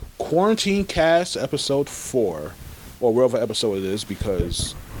Quarantine Cast episode 4, or wherever episode it is,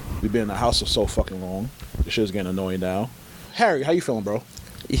 because we've been in the house for so fucking long. This shit's getting annoying now. Harry, how you feeling, bro?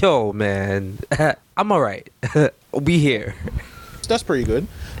 Yo, man, I'm all right. We here. That's pretty good.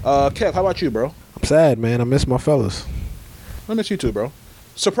 Kev, how about you, bro? I'm sad, man. I miss my fellas. I miss you too, bro.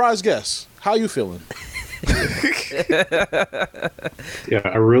 Surprise guest, how you feeling? Yeah,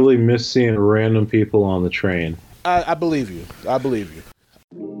 I really miss seeing random people on the train. I believe you. I believe you.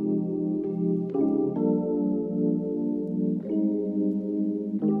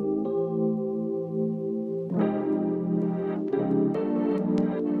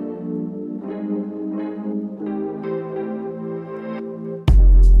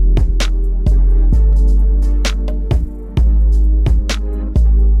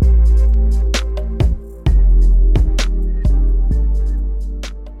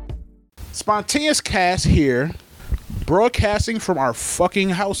 Spontaneouscast here, broadcasting from our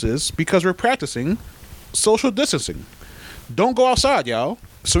fucking houses because we're practicing social distancing. Don't go outside, y'all,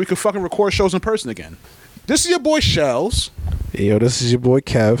 so we can fucking record shows in person again. This is your boy Shellz. Hey, yo, this is your boy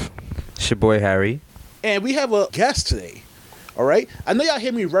Kev. It's your boy Harry. And we have a guest today. All right? I know y'all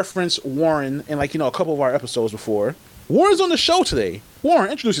hear me reference Warren in, like, a couple of our episodes before. Warren's on the show today.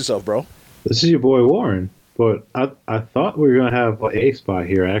 Warren, introduce yourself, bro. This is your boy Warren. But I thought we were going to have a spot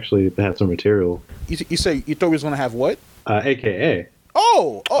here. I actually had some material. You say you thought we was going to have what? AKA.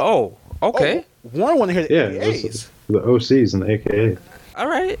 Oh, okay. Oh, Warren want to hear the AKAs. The OCs and the AKA. All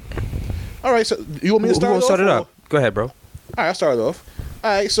right. So you want me to start it up? Go ahead, bro. All right, I'll start it off.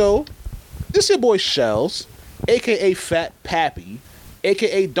 All right, so this is your boy Shellz, a.k.a. Fat Pappy,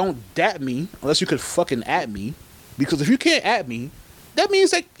 a.k.a. Don't Dat Me unless you could fucking at me. Because if you can't at me, that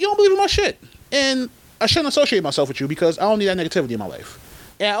means that you don't believe in my shit. And I shouldn't associate myself with you because I don't need that negativity in my life.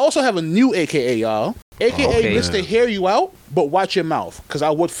 And I also have a new AKA, y'all. AKA Mr. Hear You Out, but watch your mouth, because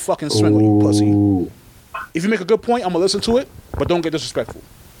I would fucking swing on you, pussy. If you make a good point, I'm going to listen to it, but don't get disrespectful.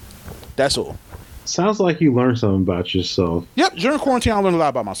 That's all. Sounds like you learned something about yourself. Yep, during quarantine, I learned a lot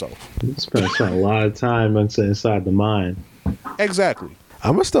about myself. You spent a lot of time inside the mind. Exactly.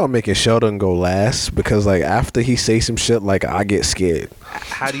 I'm going to start making Sheldon go last, because, like, after he say some shit, like, I get scared.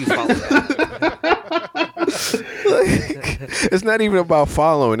 How do you follow that? It's not even about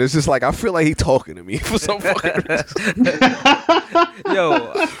following. It's just like I feel like he talking to me for some fucking reason.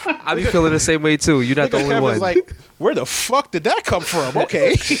 Yo, I be feeling the same way too. You're not the only one. Like, where the fuck did that come from?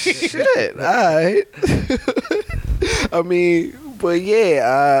 Okay. Shit. All right. I mean, but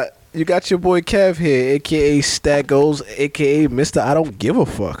yeah, you got your boy Kev here, aka Stat Goals, aka Mr. I Don't Give a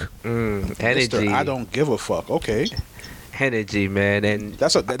Fuck. Energy. Mr. I don't give a fuck. Okay. Energy, man, and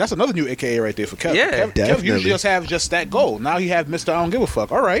that's another new AKA right there for Kev. Yeah, Kev usually just have just that goal. Now he have Mr. I Don't Give a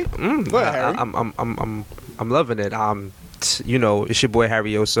Fuck. All right, go ahead, Harry. I'm loving it. It's your boy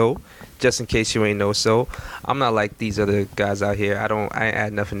Harry Oso. Just in case you ain't know, so I'm not like these other guys out here. I ain't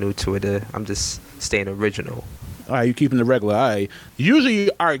add nothing new to it. I'm just staying original. All right, you keeping the regular. All right. Usually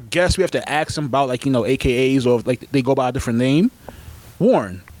our guests, we have to ask them about AKAs or like they go by a different name.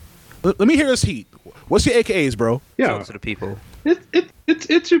 Warren, let me hear this heat. What's your AKAs, bro? Yeah, talk to the people.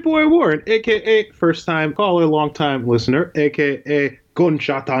 It's your boy Warren, aka first time caller, long time listener, aka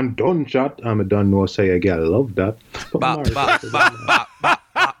gunshot on dunshot. I'm a done no say I gotta love that.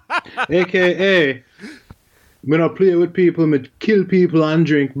 AKA me not play with people, me kill people and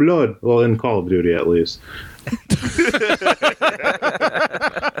drink blood. Well, in Call of Duty at least.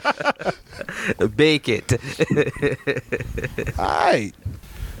 Bake it. All right.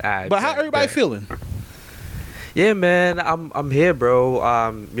 But how everybody feeling? Yeah, man, I'm here,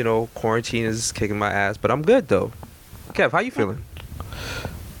 bro. Quarantine is kicking my ass, but I'm good though. Kev, how you feeling?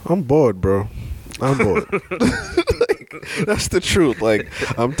 I'm bored, bro. I'm bored. That's the truth. Like,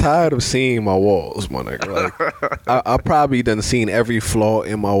 I'm tired of seeing my walls, my nigga. Like, I probably done seen every flaw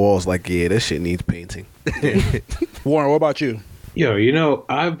in my walls. Like, yeah, this shit needs painting. Warren, what about you? Yo,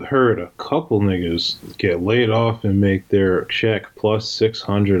 I've heard a couple niggas get laid off and make their check plus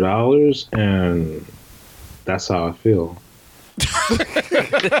 $600, and that's how I feel.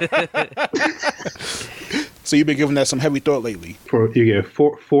 So you've been giving that some heavy thought lately. You get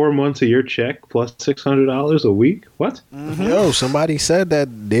four months of your check plus $600 a week? What? Mm-hmm. Yo, somebody said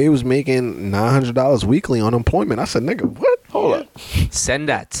that they was making $900 weekly on unemployment. I said, nigga, what? Hold up. Send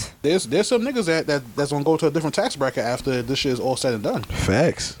that. There's some niggas that's gonna go to a different tax bracket after this shit is all said and done.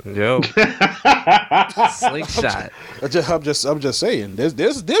 Facts. Yo. Slingshot. I'm just saying. There's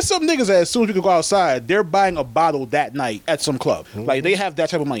some niggas that as soon as you can go outside, they're buying a bottle that night at some club. Mm-hmm. Like they have that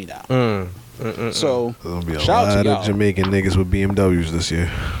type of money now. So There's gonna be a shout out lot to y'all. of Jamaican niggas with BMWs this year.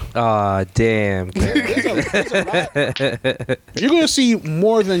 Ah, damn. You're gonna see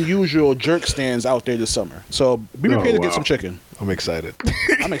more than usual jerk stands out there this summer. So be prepared to get some chicken. I'm excited.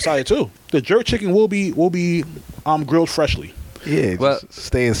 I'm excited too. The jerk chicken will be grilled freshly. Yeah, Well- just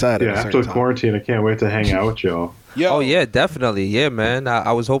stay inside. Yeah, at a after certain the time. quarantine, I can't wait to hang out with y'all. Yo, Oh yeah, definitely. Yeah, man.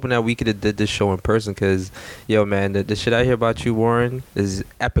 I was hoping that we could have did this show in person because, yo, man, the shit I hear about you, Warren, is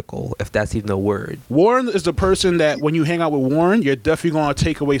epical. If that's even a word. Warren is the person that when you hang out with Warren, you're definitely gonna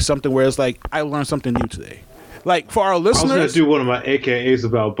take away something where it's like, I learned something new today. Like for our I was gonna listeners, do one of my AKAs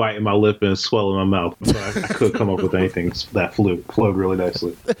about biting my lip and swelling my mouth, but I could come up with anything that flowed really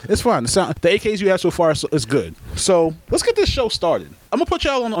nicely. it's fine. The AKs you have so far is good. So let's get this show started. I'm gonna put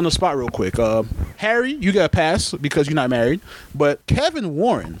y'all on the spot real quick. Harry, you got a pass because you're not married, but Kevin,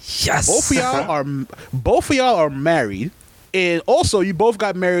 Warren, Yes. both of y'all are married, and also you both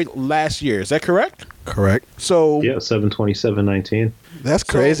got married last year. Is that correct? Correct. So Yeah, 7/27/19. That's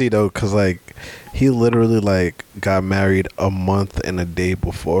crazy though, cause like he literally like got married a month and a day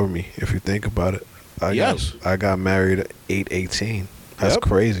before me. If you think about it, I got married 8/18. That's Yep.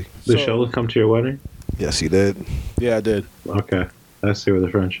 crazy. Did So- Shellz come to your wedding? Yes, he did. yeah, I did. Okay, I see where the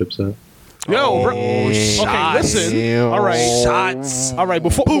friendship's at. Yo, okay, shots. listen. Damn. All right, Shots. All right,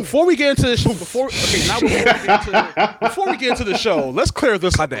 before we get into the show, before we get into the show, let's clear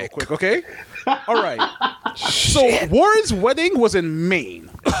this up real quick, okay? All right. So Warren's wedding was in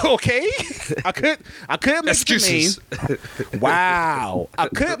Maine, okay? I couldn't make Excuses. it to Maine. Wow, I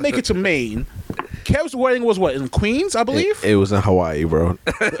couldn't make it to Maine. Kev's wedding was what, in Queens, I believe. It was in Hawaii, bro.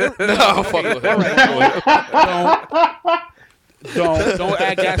 No, fuck with All right, don't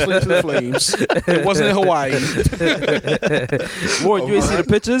add gasoline to the flames. It wasn't in Hawaii. Warren, you ain't see the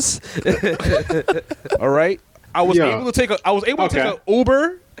pictures? All right. I was Yeah. able to take an Okay.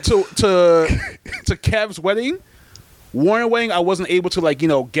 Uber to Kev's wedding. Warren wedding, I wasn't able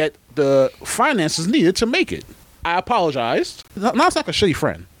to get the finances needed to make it. I apologized. Now it's like a shitty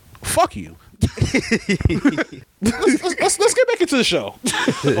friend. Fuck you. let's get back into the show.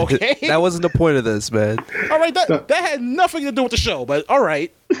 Okay. That wasn't the point of this, man. All right. That had nothing to do with the show, but all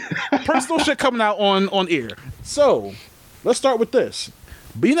right. Personal shit coming out on air. So let's start with this.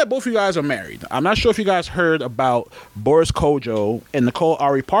 Being that both of you guys are married, I'm not sure if you guys heard about Boris Kodjoe and Nicole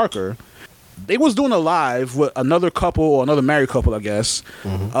Ari Parker. They was doing a live with another couple or another married couple, I guess.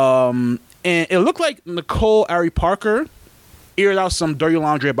 And it looked like Nicole Ari Parker aired out some dirty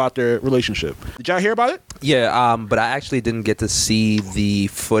laundry about their relationship. Did y'all hear about it? Yeah, but I actually didn't get to see the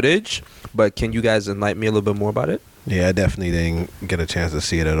footage. But can you guys enlighten me a little bit more about it? Yeah, I definitely didn't get a chance to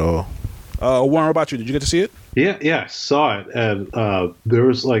see it at all. Warren, what about you? Did you get to see it? Yeah, I saw it. And there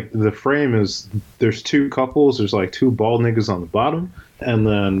was the frame is there's two couples. There's two bald niggas on the bottom, and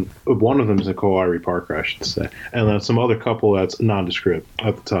then one of them is Nicole Ari Parker, I should say, and then some other couple that's nondescript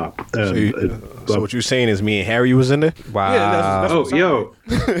at the top. And So what you're saying is me and Harry was in there? Wow. Yeah, that's what it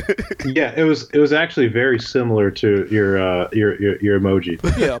sounded like. yeah, it was actually very similar to your emoji.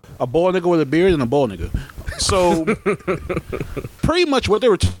 Yeah, a bald nigga with a beard and a bald nigga. So, pretty much what they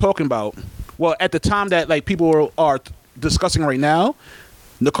were talking about, well, at the time that people are discussing right now,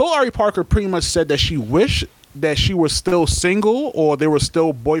 Nicole Ari Parker pretty much said that she wished that she was still single or they were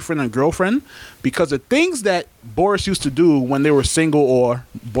still boyfriend and girlfriend, because the things that Boris used to do when they were single or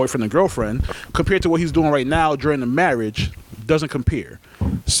boyfriend and girlfriend compared to what he's doing right now during the marriage doesn't compare.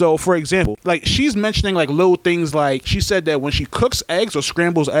 So, for example, she's mentioning little things she said that when she cooks eggs or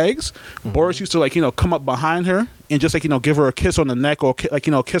scrambles eggs, Boris used to come up behind her and just give her a kiss on the neck or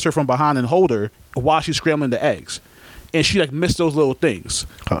kiss her from behind and hold her while she's scrambling the eggs. And she missed those little things.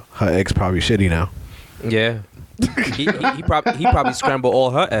 Her egg's probably shitty now. Yeah. he probably scrambled all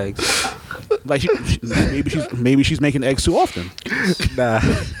her eggs. Maybe she's making eggs too often. Nah.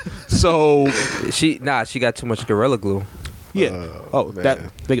 So She got too much Gorilla Glue. yeah. Man. That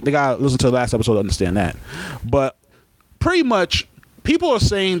they gotta listen to the last episode to understand that. But pretty much, people are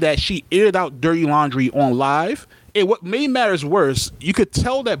saying that she aired out dirty laundry on live. And what made matters worse, you could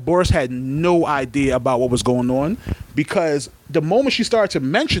tell that Boris had no idea about what was going on, because the moment she started to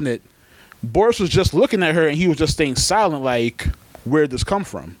mention it, Boris was just looking at her and he was just staying silent, where did this come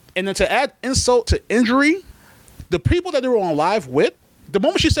from? And then to add insult to injury, the people that they were on live with, the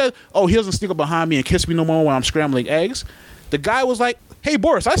moment she said, oh, he doesn't sneak up behind me and kiss me no more when I'm scrambling eggs, the guy was like, hey,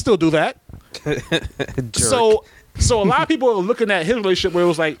 Boris, I still do that. So a lot of people are looking at his relationship where it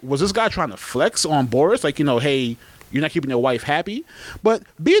was was this guy trying to flex on Boris? Hey, you're not keeping your wife happy? But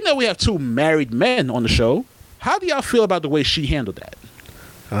being that we have two married men on the show, how do y'all feel about the way she handled that?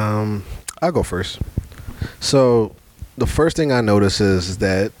 I'll go first. So the first thing I notice is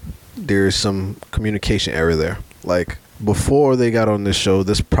that there's some communication error there. Like, before they got on this show,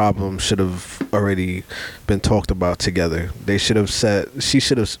 this problem should have already been talked about together. They should have said, she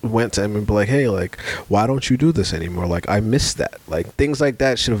should have went to him and be like, hey, like, why don't you do this anymore? Like, I miss that. Like, things like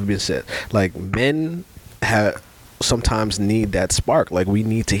that should have been said. Like, men sometimes need that spark. Like, we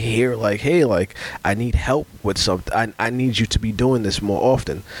need to hear, like, hey, like, I need help with something. I need you to be doing this more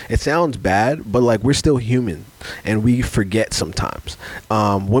often. It sounds bad, but like, we're still human and we forget sometimes.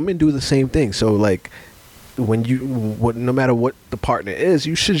 Women do the same thing. So like, no matter what the partner is,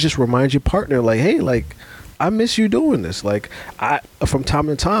 you should just remind your partner, like, hey, like, I miss you doing this. Like, from time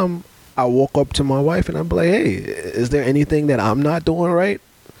to time, I walk up to my wife and I'm like, hey, is there anything that I'm not doing right?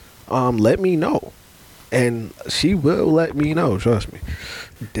 Let me know. And she will let me know, trust me.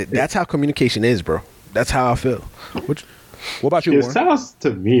 That's how communication is, bro. That's how I feel. What about you, It Warren? sounds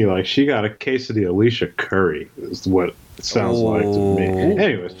to me like she got a case of the Alicia Curry, is what it sounds like to me.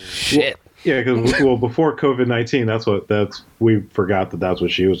 Anyways. Shit. Yeah, because before COVID-19, we forgot that's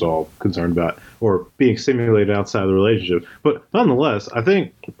what she was all concerned about, or being stimulated outside the relationship. But nonetheless, I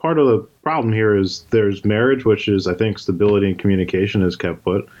think part of the problem here is there's marriage, which is, I think, stability and communication is kept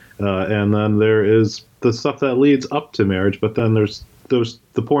put, and then there is the stuff that leads up to marriage. But then there's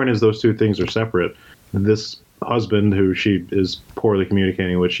the point is those two things are separate. This husband, who she is poorly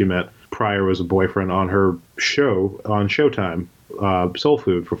communicating with, she met prior, was a boyfriend on her show on Showtime. Soul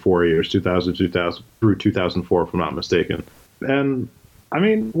Food for 4 years, 2000 through 2004, if I'm not mistaken. And I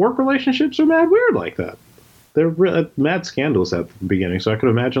mean, work relationships are mad weird like that. They're mad scandalous at the beginning. So I could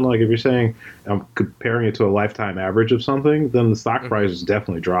imagine, like, if you're saying I'm comparing it to a lifetime average of something, then the stock price is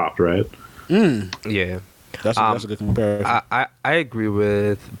definitely dropped, right? Yeah. That's a good comparison. I agree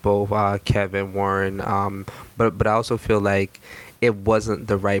with both Kevin, Warren, but I also feel like it wasn't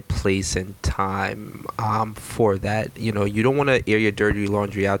the right place and time for that. You know, you don't want to air your dirty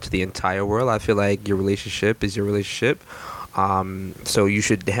laundry out to the entire world. I feel like your relationship is your relationship. So you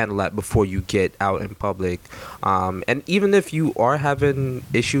should handle that before you get out in public. And even if you are having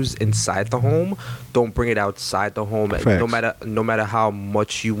issues inside the home, don't bring it outside the home. Facts. No matter how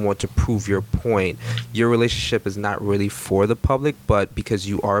much you want to prove your point, your relationship is not really for the public, but because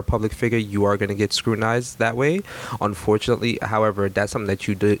you are a public figure, you are going to get scrutinized that way. Unfortunately, however, that's something that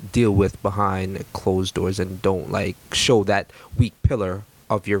you deal with behind closed doors, and don't like show that weak pillar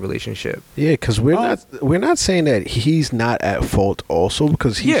of your relationship. Yeah, because we're not saying that he's not at fault also,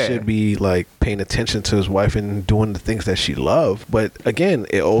 because he should be like paying attention to his wife and doing the things that she loves. But again,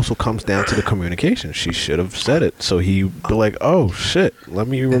 it also comes down to the communication. She should have said it, so he be like, oh shit, let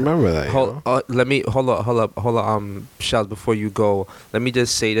me remember that. Hold up, Shellz, before you go, let me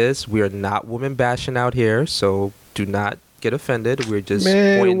just say this: we are not women bashing out here, so do not get offended. We're just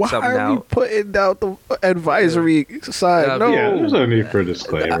pointing something out. Why are we putting out the advisory side? No. Yeah, there's no need for a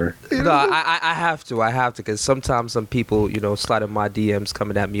disclaimer. No, I have to, because sometimes some people, slide in my DMs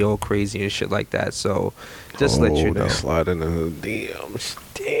coming at me all crazy and shit like that. So just let you know. They slide in the DMs.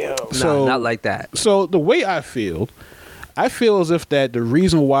 Damn. Nah, not like that. So the way I feel as if that the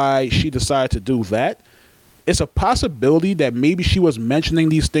reason why she decided to do that, it's a possibility that maybe she was mentioning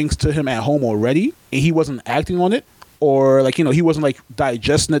these things to him at home already and he wasn't acting on it. Or he wasn't like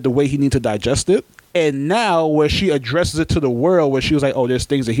digesting it the way he needed to digest it. And now where she addresses it to the world, where she was like, oh, there's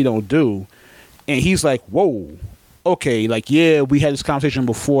things that he don't do. And he's like, whoa, okay, like, yeah, we had this conversation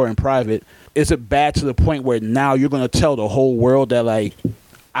before in private. Is it bad to the point where now you're going to tell the whole world that, like,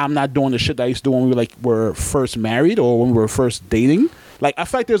 I'm not doing the shit that I used to do when we were first married or when we were first dating? Like, I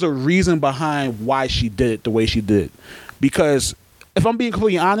feel like there's a reason behind why she did it the way she did. Because if I'm being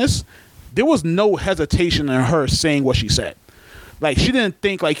completely honest, there was no hesitation in her saying what she said. Like, she didn't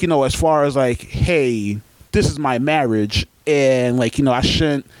think, as far as, hey, this is my marriage, and, I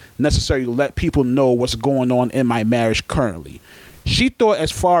shouldn't necessarily let people know what's going on in my marriage currently. She thought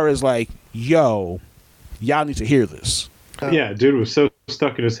as far as, yo, y'all need to hear this. Yeah, dude was so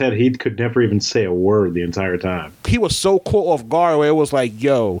stuck in his head, he could never even say a word the entire time. He was so caught off guard where it was like,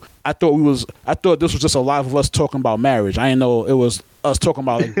 yo, I thought this was just a lot of us talking about marriage. I didn't know it was us talking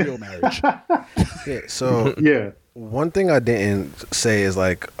about real marriage. Yeah, so yeah. One thing I didn't say is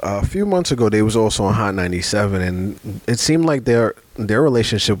a few months ago they was also on Hot 97, and it seemed like their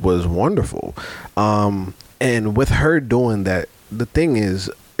relationship was wonderful. And with her doing that, the thing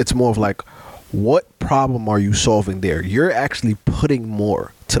is, it's more of what problem are you solving there? You're actually putting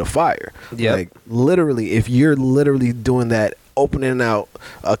more to the fire. Yep. Literally, if you're literally doing that, opening out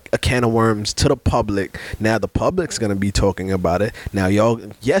a can of worms to the public, now the public's going to be talking about it. Now, y'all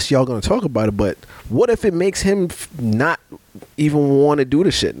going to talk about it, but what if it makes him not even want to do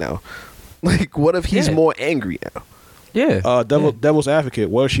the shit now? What if he's more angry now? Yeah. Devil's advocate.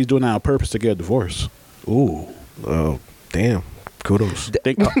 What if she's doing that on purpose to get a divorce? Ooh. Oh, damn. Kudos.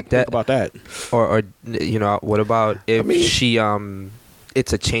 Think about that. Or what about if she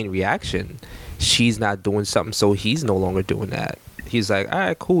it's a chain reaction. She's not doing something, so he's no longer doing that. He's like, all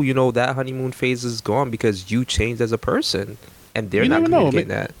right, cool. That honeymoon phase is gone because you changed as a person, and they're not communicating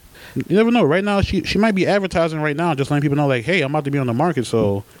that. You never know. Right now, she might be advertising right now, just letting people know, like, hey, I'm about to be on the market,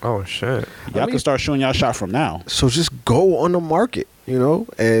 so oh shit, y'all can start showing y'all shot from now. So just go on the market,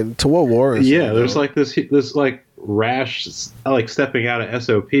 and to what Warren said, there's like this like rash, like stepping out of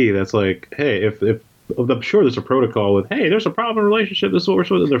SOP. That's like, hey, if I'm sure there's a protocol with, hey, there's a problem in relationship. This is what we're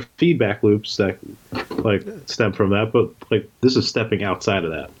supposed to. There are feedback loops that like stem from that, but like this is stepping outside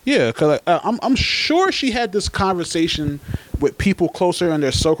of that. Yeah, because I'm sure she had this conversation with people closer in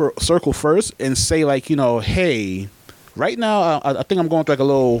their circle first, and say like, hey, right now I think I'm going through like a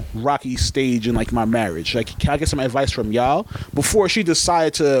little rocky stage in like my marriage. Like, can I get some advice from y'all before she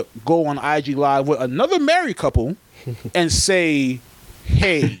decided to go on IG Live with another married couple and say,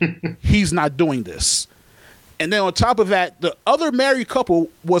 hey, he's not doing this. And then on top of that, the other married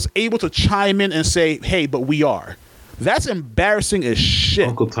couple was able to chime in and say, hey, but we are. That's embarrassing as shit.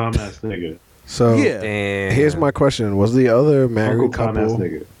 Uncle Tom ass nigga. So Damn. Here's my question. Was the other married Uncle Tom ass couple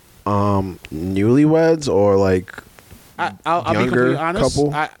nigga. Newlyweds or like I'll be younger completely honest.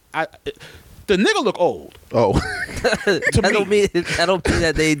 couple? The nigga look old. Oh. I don't mean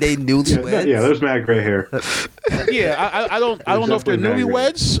that they newlyweds. Yeah, there's mad gray hair. Yeah, I don't know if they're definitely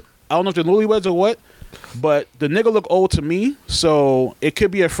married. newlyweds. I don't know if they're newlyweds or what. But the nigga look old to me, so it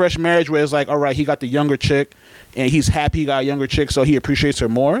could be a fresh marriage where it's like, all right, he got the younger chick, and he's happy he got a younger chick, so he appreciates her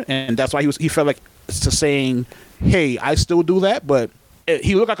more, and that's why he felt like to saying, hey, I still do that, but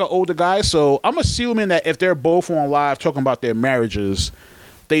he looked like an older guy, so I'm assuming that if they're both on live talking about their marriages,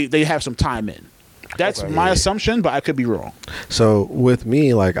 they have some time in. That's my assumption, but I could be wrong. So with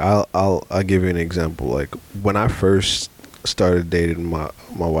me, like I'll give you an example. Like when I first started dating my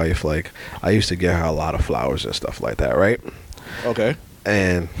wife, like I used to get her a lot of flowers and stuff like that, right? Okay.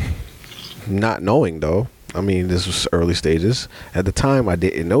 And not knowing though, I mean, this was early stages. At the time, I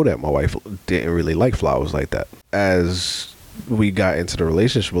didn't know that my wife didn't really like flowers like that. As we got into the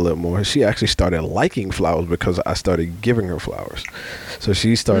relationship a little more, she actually started liking flowers because I started giving her flowers. So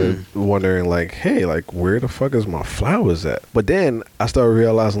she started wondering like, hey, like where the fuck is my flowers at? But then I started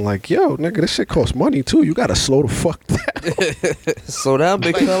realizing like, yo, nigga, this shit costs money too. You gotta slow the fuck down. Slow down,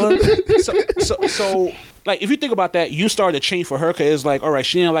 big fella. So like, if you think about that, you started to change for her because it's like, all right,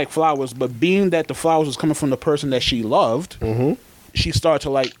 she didn't like flowers, but being that the flowers was coming from the person that she loved, she started to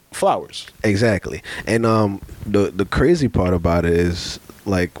like flowers. Exactly. And the crazy part about it is,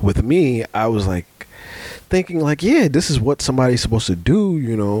 like, with me, I was like thinking like, yeah, this is what somebody's supposed to do,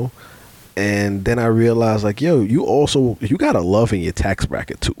 you know. And then I realized like, yo, you got a love in your tax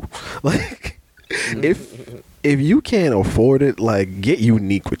bracket too. Like, if you can't afford it, like, get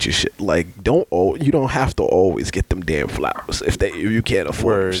unique with your shit. Like, you don't have to always get them damn flowers if you can't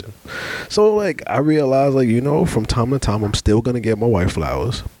afford it. So like, I realized like, you know, from time to time, I'm still gonna get my wife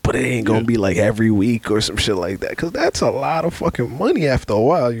flowers, but it ain't gonna be like every week or some shit like that, because that's a lot of fucking money after a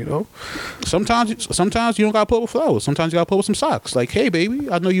while, you know. Sometimes you don't gotta put up with flowers. Sometimes you gotta put up with some socks. Like, hey, baby,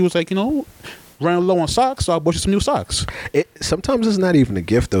 I know you was like, you know, running low on socks, so I bought you some new socks. Sometimes it's not even a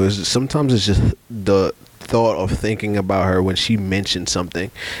gift though. Sometimes it's just the thought of thinking about her when she mentioned something,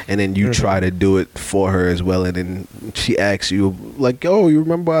 and then you try to do it for her as well, and then she asks you like, oh, you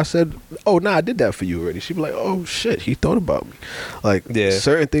remember I said, oh, nah, I did that for you already. She'd be like, oh shit, he thought about me. Like,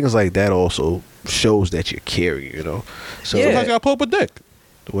 certain things like that also shows that you're caring, you know. So sometimes you gotta pull up a dick.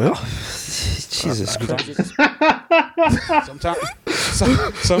 Well, Jesus Christ.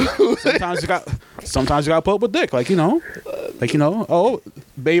 Sometimes you gotta pull up a dick, like, you know, oh,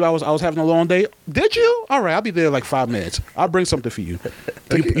 babe, I was having a long day. Did you? All right, I'll be there in like 5 minutes. I'll bring something for you.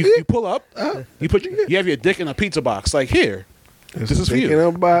 You pull up, you have your dick in a pizza box. Like, here, this is for you.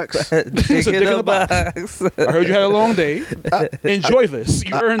 In a box. It's a dick in a box. I heard you had a long day. Enjoy this.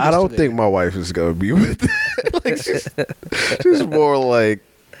 You earned this. I don't today. think my wife is gonna be with that. Like, she's more like,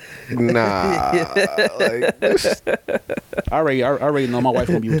 nah. Like, I already know my wife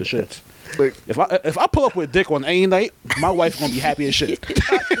gonna be with the shits. Like, if I pull up with dick on any night, my wife gonna be happy as shit.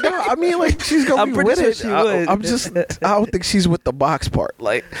 no, I mean, like, she's gonna be with it. She would. I don't think she's with the box part.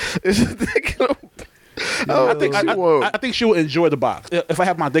 Like, I think she will enjoy the box. If I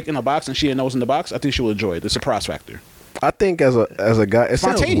have my dick in a box and she knows in the box, I think she will enjoy it. The surprise factor. I think as a guy, it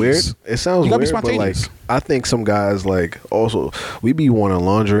sounds weird. It sounds weird, but like, I think some guys, like, also, we be wanting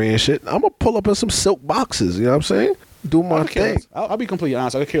laundry and shit. I'm gonna pull up in some silk boxes. You know what I'm saying? do my thing. I'll be completely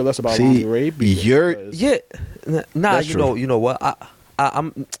honest. I could care less about See, lingerie. Yeah, nah. That's You know, true. you know what?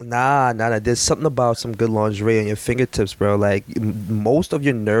 I'm nah. There's something about some good lingerie on your fingertips, bro. Like most of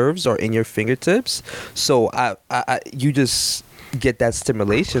your nerves are in your fingertips, so you just get that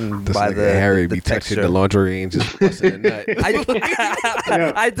stimulation This by nigga the Harry the be texture. touching the lingerie and just busting a nut.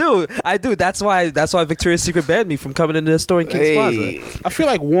 I do. That's why Victoria's Secret banned me from coming into the store in Kings Plaza. I feel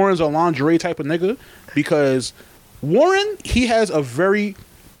like Warren's a lingerie type of nigga because Warren, he has a very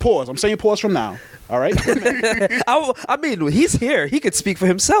pause. I'm saying pause from now. All right, I mean, he's here. He could speak for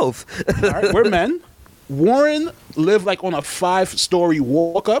himself. all right, we're men. Warren lived like on a 5-story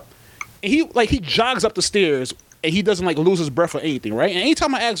walk up, and he jogs up the stairs. And he doesn't like lose his breath or anything, right? And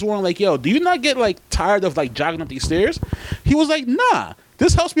anytime I ask Warren, like, yo, do you not get like tired of like jogging up these stairs? He was like, nah,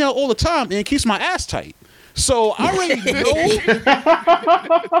 this helps me out all the time and it keeps my ass tight. So I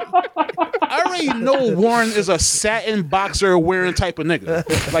already know Warren is a satin boxer wearing type of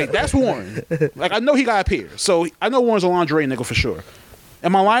nigga. Like that's Warren. Like I know he got a pair. So I know Warren's a lingerie nigga for sure.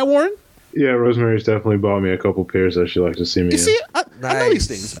 Am I lying, Warren? Yeah, Rosemary's definitely bought me a couple pairs that she likes to see me You in. see, I know these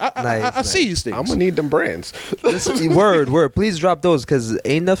Nice. things. I see these things. I'm gonna need them brands. Listen, word. Please drop those because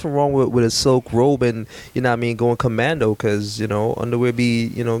ain't nothing wrong with a silk robe and you know what I mean going commando because you know underwear be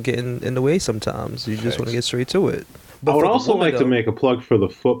getting in the way sometimes. You just want to get straight to it. But I would for the also woman, like to though- make a plug for the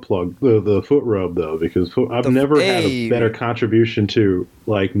foot plug, the foot rub though, because I've never had a better contribution to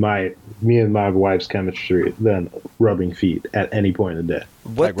like me and my wife's chemistry than rubbing feet at any point in the day.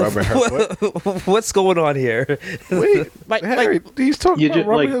 What Like rubbing her what's going on here? Wait, Like- Harry, he's talking You about just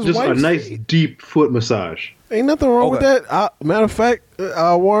rubbing like his just a wife's nice feet. deep foot massage. Ain't nothing wrong with Okay. that. Matter of fact,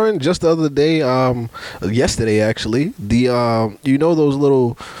 Warren, just the other day, yesterday actually, the you know those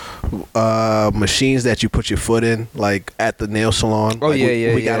little machines that you put your foot in, like at the nail salon. Oh, Like,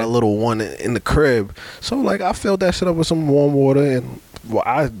 yeah, we got yeah. a little one in the crib. So like I filled that shit up with some warm water and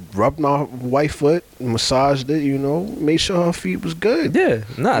I rubbed my wife's foot, massaged it, made sure her feet was good. Yeah,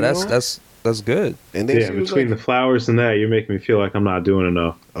 nah, You that's know? that's good. And then Yeah, she was between like, the flowers and that, you're making me feel like I'm not doing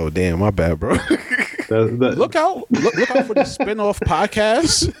enough. oh damn, my bad, bro. Look out for the spin-off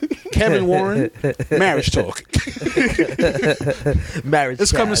podcast, Kevin Warren, Marriage Talk. Marriage.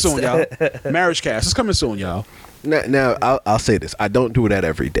 It's coming cast. soon, y'all. Marriage Cast. It's coming soon, y'all. Now I'll say this: I don't do that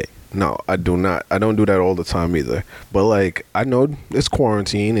every day. No, I do not. I don't do that all the time either. But like, I know it's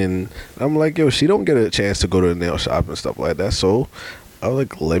quarantine, and I'm like, yo, she don't get a chance to go to the nail shop and stuff like that. So I was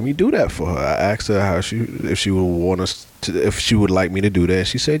like, let me do that for her. I asked her if she would want us to, if she would like me to do that. And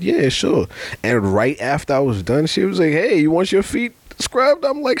she said, yeah, sure. And right after I was done, she was like, hey, you want your feet scrubbed?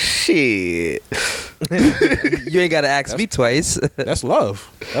 I'm like, shit. You ain't gotta ask me twice. That's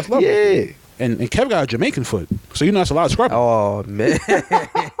love. That's love. Yeah. And Kev got a Jamaican foot, so you know that's a lot of scrubbing. Oh man.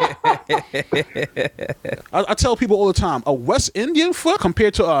 I tell people all the time, a West Indian foot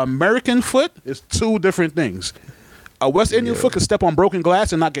compared to an American foot is two different things. A West Indian foot could step on broken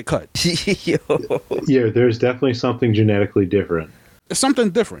glass and not get cut. Yo. Yeah, there's definitely something genetically different. It's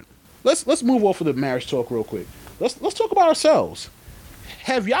something different. Let's move off of the marriage talk real quick. Let's talk about ourselves.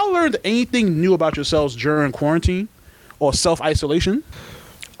 Have y'all learned anything new about yourselves during quarantine or self-isolation?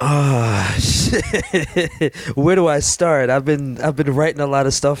 Shit. Where do I start? I've been writing a lot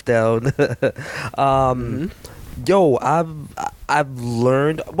of stuff down. Yo, I've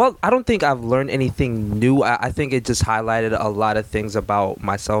learned. Well, I don't think I've learned anything new. I think it just highlighted a lot of things about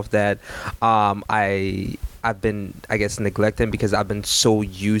myself that I've been, I guess, neglecting because I've been so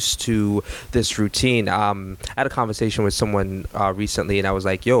used to this routine. I had a conversation with someone recently, and I was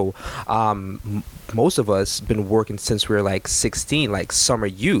like, "Yo, most of us been working since we were like 16, like summer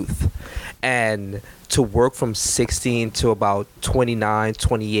youth, and to work from 16 to about 29,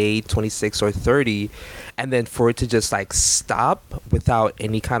 28, 26, or 30." And then for it to just like stop without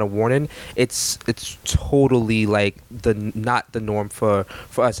any kind of warning, it's totally like not the norm for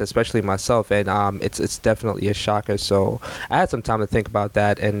us, especially myself, and it's definitely a shocker. So I had some time to think about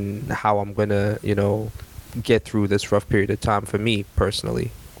that and how I'm gonna get through this rough period of time for me personally.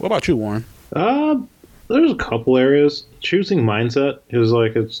 What about you, Warren? There's a couple areas. Choosing mindset is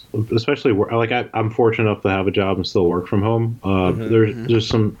like, it's especially I'm fortunate enough to have a job and still work from home. There's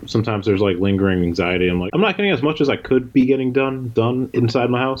sometimes there's like lingering anxiety. I'm like, I'm not getting as much as I could be getting done inside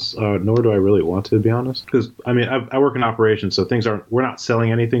my house, nor do I really want to be honest. Because I mean, I work in operations, so we're not selling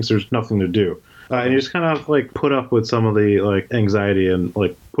anything, so there's nothing to do. And you just kind of like put up with some of the like anxiety and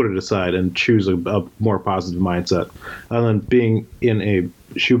like put it aside and choose a more positive mindset. And then being in a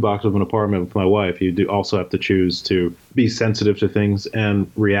shoebox of an apartment with my wife, you do also have to choose to be sensitive to things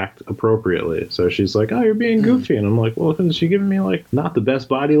and react appropriately. So she's like, "Oh, you're being goofy," and I'm like, "Well, isn't she giving me like not the best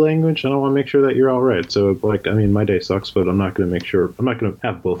body language? I don't want to make sure that you're all right." So like, I mean, my day sucks, but I'm not going to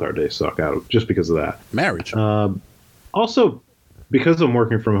have both our days suck out just because of that. Marriage. Also, because I'm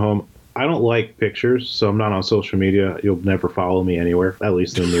working from home, I don't like pictures, so I'm not on social media. You'll never follow me anywhere, at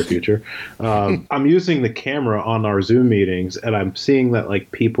least in the near future. I'm using the camera on our Zoom meetings, and I'm seeing that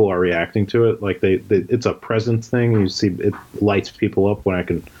like people are reacting to it. Like it's a presence thing. You see, it lights people up when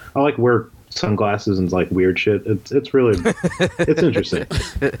I like wear sunglasses and like weird shit. It's really it's interesting.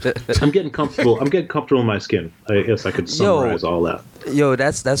 I'm getting comfortable. I'm getting comfortable in my skin. I guess I could summarize all that. Yo,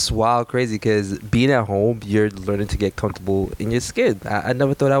 that's wild, crazy. Because being at home, you're learning to get comfortable in your skin. I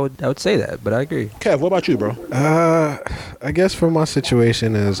never thought I would say that, but I agree. Kev, what about you, bro? I guess for my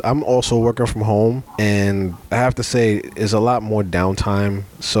situation is I'm also working from home, and I have to say it's a lot more downtime.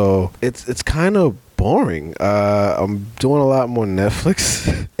 So it's kind of boring. I'm doing a lot more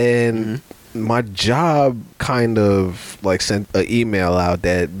Netflix, and my job kind of like sent an email out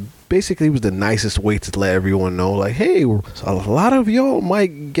that basically was the nicest way to let everyone know, like, hey, a lot of y'all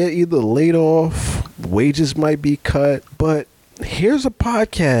might get either laid off, wages might be cut, but here's a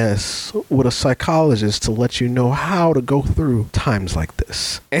podcast with a psychologist to let you know how to go through times like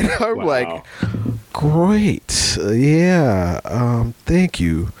this. And I'm like, great. Yeah. Thank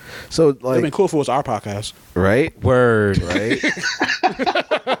you. So like, It'd been cool if it was our podcast. Right? Word. Right?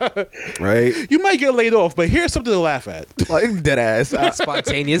 Right? You might get laid off, but here's something to laugh at. Like, dead ass.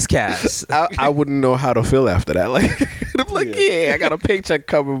 Spontaneous cast. I wouldn't know how to feel after that. Like, I'm like, yeah, I got a paycheck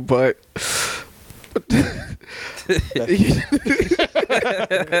coming, but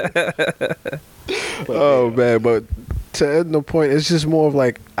oh man, but to end the point, it's just more of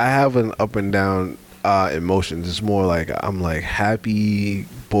like I have an up and down emotions. It's more like I'm like happy,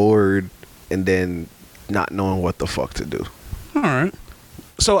 bored, and then not knowing what the fuck to do. All right.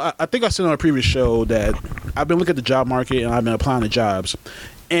 So I think I said on a previous show that I've been looking at the job market and I've been applying to jobs.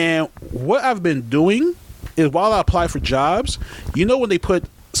 And what I've been doing is while I apply for jobs, you know when they put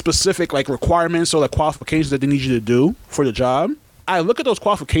specific like requirements or like qualifications that they need you to do for the job, I look at those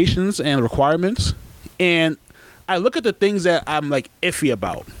qualifications and requirements and I look at the things that I'm like iffy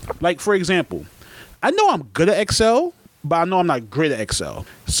about. Like, for example, I know I'm good at Excel, but I know I'm not great at Excel.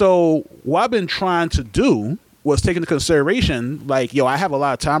 So what I've been trying to do was take into consideration, like, yo, I have a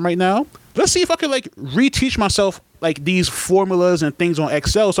lot of time right now. Let's see if I could like reteach myself like these formulas and things on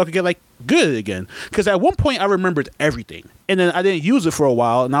Excel so I could get like good at it again. Because at one point I remembered everything and then I didn't use it for a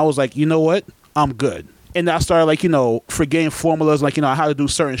while and I was like, you know what? I'm good. And I started like, you know, forgetting formulas, like, you know, how to do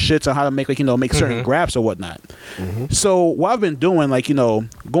certain shits and how to make like, you know, make certain graphs or whatnot. So what I've been doing, like, you know,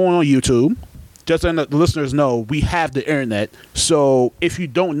 going on YouTube, just so the listeners know, we have the internet. So if you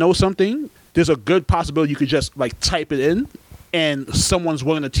don't know something, there's a good possibility you could just like type it in and someone's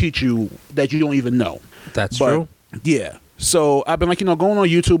willing to teach you that you don't even know. That's true. Yeah. So I've been like, you know, going on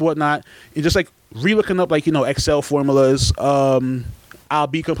YouTube, whatnot, and just like re-looking up like, you know, Excel formulas. I'll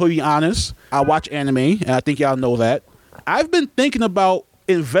be completely honest. I watch anime, and I think y'all know that. I've been thinking about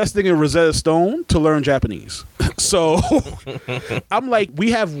investing in Rosetta Stone to learn Japanese. So I'm like,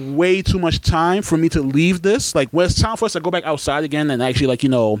 we have way too much time for me to leave this. Like, when it's time for us to go back outside again and actually, like, you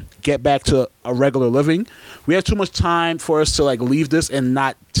know, get back to a regular living, we have too much time for us to, like, leave this and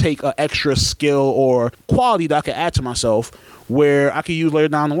not take an extra skill or quality that I can add to myself where I can use later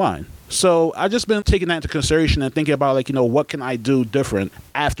down the line. So I've just been taking that into consideration and thinking about, like, you know, what can I do different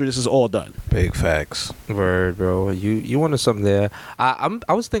after this is all done. Big facts. Word, bro. You wanted something there. I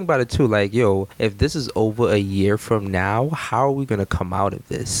was thinking about it too. Like, yo, if this is over a year from now, how are we gonna come out of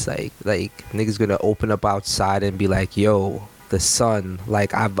this? Like niggas gonna open up outside and be like, yo, the sun,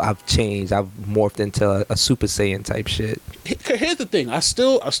 like I've changed. I've morphed into a Super Saiyan type shit. Here's the thing. I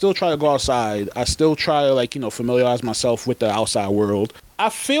still try to go outside. I still try to, like, you know, familiarize myself with the outside world. I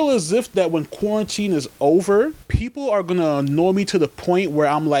feel as if that when quarantine is over, people are going to annoy me to the point where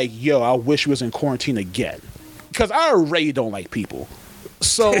I'm like, yo, I wish we was in quarantine again. Because I already don't like people.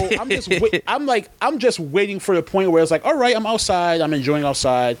 So I'm just waiting for the point where it's like, all right, I'm outside. I'm enjoying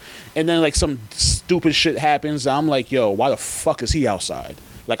outside. And then like some stupid shit happens. I'm like, yo, why the fuck is he outside?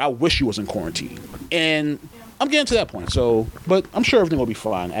 Like, I wish he was in quarantine. And I'm getting to that point. So, but I'm sure everything will be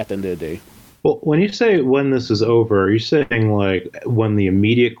fine at the end of the day. Well, when you say when this is over, are you saying like when the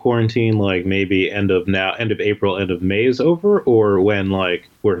immediate quarantine, like maybe end of April, end of May is over, or when like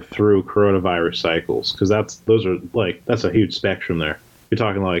we're through coronavirus cycles? Because that's a huge spectrum there. You're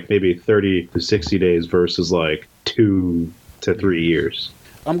talking like maybe 30 to 60 days versus like 2 to 3 years.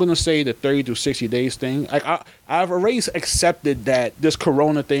 I'm gonna say the 30 to 60 days thing. Like I've already accepted that this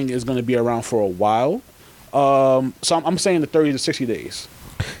Corona thing is gonna be around for a while. So I'm saying the 30 to 60 days.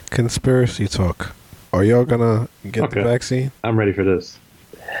 Conspiracy talk. Are y'all gonna get the vaccine? I'm ready for this.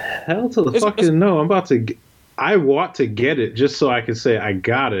 Hell to the fucking no! I'm about to. I want to get it just so I can say I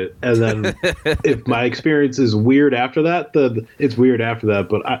got it, and then if my experience is weird after that, then it's weird after that.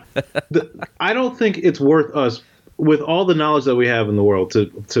 But I don't think it's worth us, with all the knowledge that we have in the world,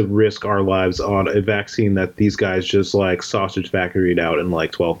 to risk our lives on a vaccine that these guys just like sausage factoried out in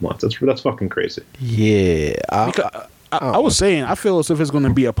like 12 months. That's fucking crazy. Yeah, I was saying, I feel as if it's going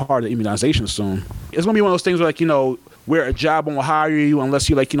to be a part of immunization soon. It's going to be one of those things where, like, where a job won't hire you unless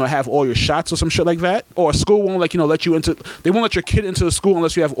you, like, have all your shots or some shit like that. Or a school won't, like, let you into... They won't let your kid into the school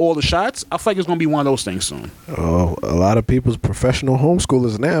unless you have all the shots. I feel like it's going to be one of those things soon. Oh, a lot of people's professional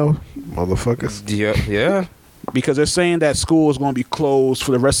homeschoolers now, motherfuckers. Yeah. Because they're saying that school is going to be closed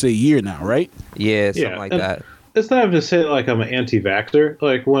for the rest of the year now, right? Yeah, something like that. It's not even to say, like, I'm an anti-vaxxer.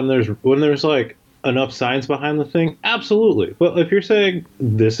 Like, when there's like, enough science behind the thing, absolutely. But if you're saying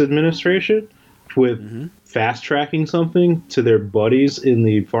this administration with fast tracking something to their buddies in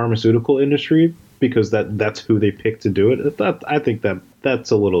the pharmaceutical industry because that's who they pick to do it, I think that's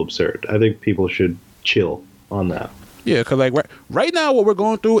a little absurd. I think people should chill on that. Yeah, because like right now what we're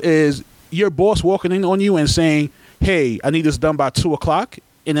going through is your boss walking in on you and saying, hey, I need this done by 2:00,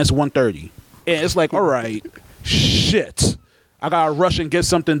 and it's 1:30. And it's like, all right, shit. I gotta rush and get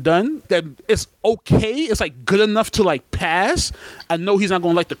something done that it's okay. It's like good enough to like pass. I know he's not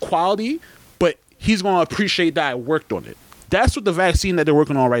gonna like the quality, but he's gonna appreciate that I worked on it. That's what the vaccine that they're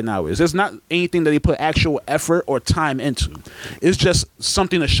working on right now is. It's not anything that they put actual effort or time into. It's just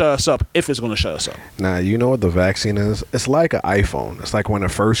something to shut us up if it's going to shut us up. Nah, you know what the vaccine is? It's like an iPhone. It's like when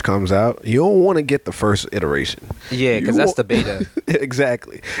it first comes out, you don't want to get the first iteration. Yeah, because that's the beta.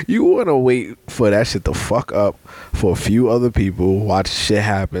 Exactly. You want to wait for that shit to fuck up for a few other people, watch shit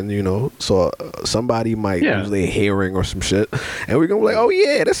happen, so somebody might lose their hearing or some shit, and we're going to be like, oh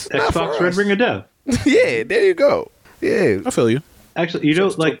yeah, this is not for us. Xbox Red Ring of Death. Yeah, there you go. Yeah, I feel you. Actually,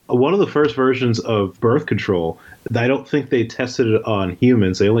 like one of the first versions of birth control, I don't think they tested it on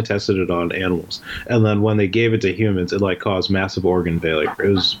humans. They only tested it on animals. And then when they gave it to humans, it like caused massive organ failure. It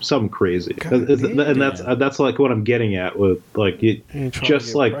was something crazy. And that's like what I'm getting at with like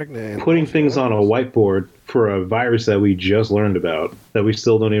just like putting things on a whiteboard for a virus that we just learned about that we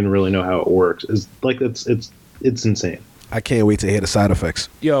still don't even really know how it works. Is like it's insane. I can't wait to hear the side effects.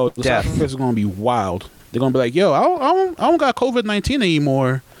 Yo, the side effects are going to be wild. They're going to be like, yo, I don't got COVID-19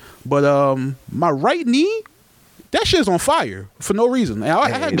 anymore, but my right knee, that shit's on fire for no reason. And I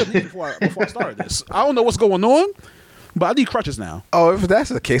had good knee before I started this. I don't know what's going on, but I need crutches now. Oh, if that's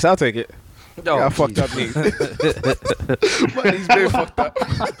the case, I'll take it. Oh, I fucked up knees. My knees been fucked up.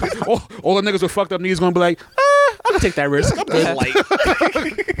 All the niggas with fucked up knees going to be like, I can take that risk. I'm just light.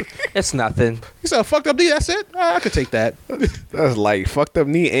 It's nothing. You said a fucked up knee, that's it? I could take that. That's light. Fucked up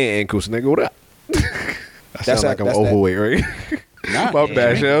knee and ankles, nigga. What up? I sound like I'm overweight, right? Nah, My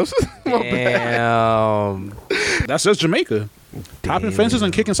bad, Shellz. Damn. That's just Jamaica. Hopping fences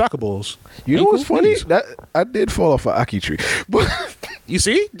and kicking soccer balls. You know what's funny? That I did fall off an Aki tree. But you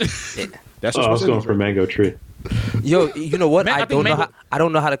see? That's I was going for mango tree. Yo, you know what? Man, I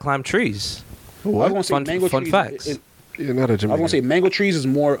don't know how to climb trees. What? I was going to say mango fun trees. facts. You're not a Jamaican. I was going to say mango trees is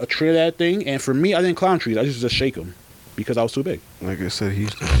more a Trinidad thing, and for me, I didn't climb trees. I just shake them because I was too big. Like I said, he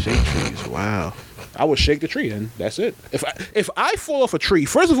used to shake trees. Wow. I would shake the tree, and that's it. If I fall off a tree,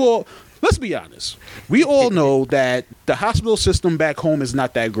 first of all, let's be honest. We all know that the hospital system back home is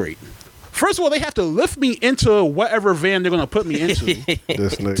not that great. First of all, they have to lift me into whatever van they're going to put me into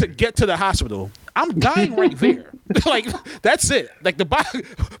to get to the hospital. I'm dying right there. Like, that's it. Like,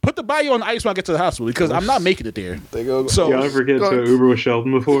 put the body on ice when I get to the hospital because I'm not making it there. So, y'all ever get into an Uber with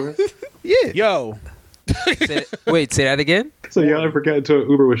Sheldon before? Yeah. Yo. Wait, say that again? So y'all ever got into an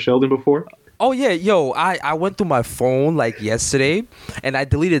Uber with Sheldon before? Oh, yeah. Yo, I went through my phone, like, yesterday, and I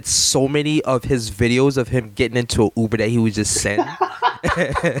deleted so many of his videos of him getting into an Uber that he would just send.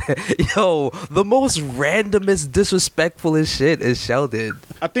 Yo, the most randomest, disrespectfulest shit is Sheldon.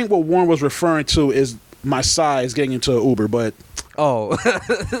 I think what Warren was referring to is my size getting into an Uber, but... Oh.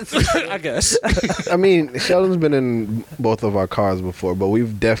 I guess. I mean, Sheldon's been in both of our cars before, but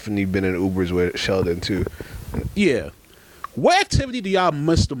we've definitely been in Ubers with Sheldon, too. Yeah. What activity do y'all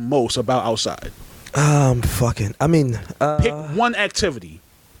miss the most about outside? Pick one activity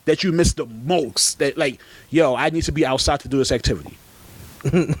that you miss the most. That like, yo, I need to be outside to do this activity.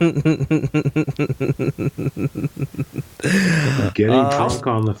 Getting drunk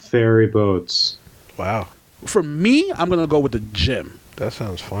on the ferry boats. Wow. For me, I'm gonna go with the gym. That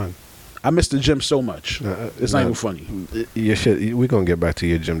sounds fun. I miss the gym so much. It's not even funny. Your shit. We're gonna get back to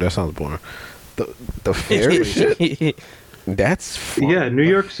your gym. That sounds boring. The ferry shit. That's fun. Yeah. New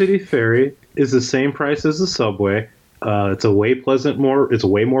York City ferry is the same price as the subway. It's a way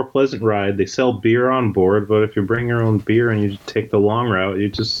more pleasant ride. They sell beer on board, but if you bring your own beer and you take the long route, you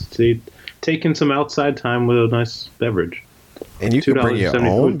just take in some outside time with a nice beverage. And you can bring your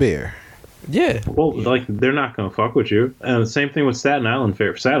own beer. Yeah. Well, like they're not gonna fuck with you. And the same thing with Staten Island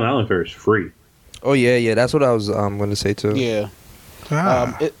Fair. Staten Island Fair is free. Oh yeah. That's what I was going to say too. Yeah.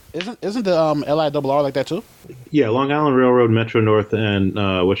 Isn't the LIRR like that too? Yeah, Long Island Railroad, Metro North, and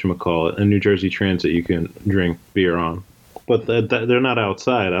whatchamacallit, and New Jersey Transit you can drink beer on. But they're not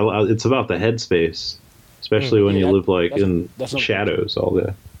outside. It's about the headspace, especially when you live in shadows all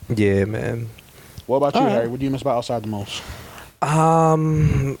day. Yeah, man. What about you, Harry? What do you miss about outside the most?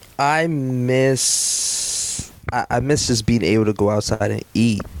 I miss just being able to go outside and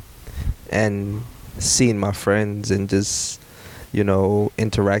eat and seeing my friends and just,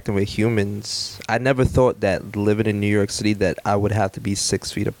 interacting with humans. I never thought that living in New York City that I would have to be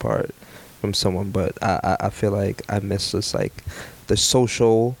 6 feet apart from someone, but I feel like I miss just like the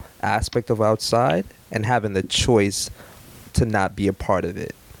social aspect of outside and having the choice to not be a part of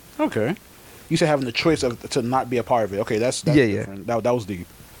it. Okay. You said having the choice to not be a part of it. Okay, that's different. That was deep.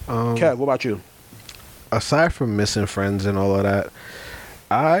 Kev, what about you? Aside from missing friends and all of that,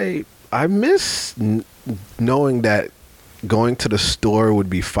 I miss knowing that going to the store would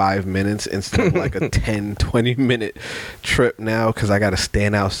be 5 minutes instead of like a 10, 20-minute trip now because I got to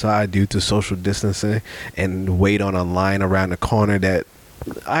stand outside due to social distancing and wait on a line around the corner that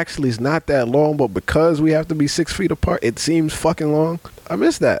actually is not that long, but because we have to be 6 feet apart, it seems fucking long. I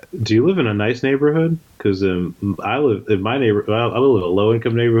miss that. Do you live in a nice neighborhood? Because I live in my neighborhood. I live in a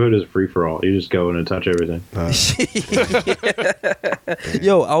low-income neighborhood. It's free for all. You just go in and touch everything.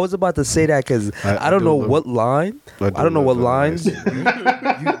 Yo, I was about to say that because I don't know what line. I don't know what lines you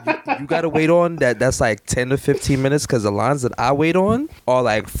got to wait on. That's like 10 to 15 minutes because the lines that I wait on are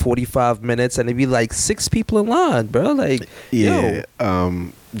like 45 minutes, and it'd be like 6 people in line, bro. Like, yeah,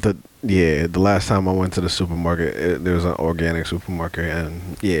 the last time I went to the supermarket, there was an organic supermarket, and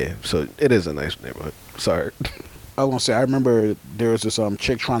so it is a nice neighborhood. Sorry. I was gonna say, I remember there was this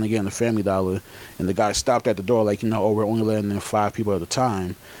chick trying to get in the Family Dollar, and the guy stopped at the door like, we're only letting in 5 people at a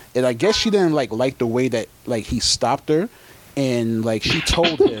time, and I guess she didn't like the way that like he stopped her, and like she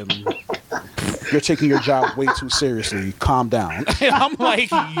told him, "You're taking your job way too seriously. Calm down." And I'm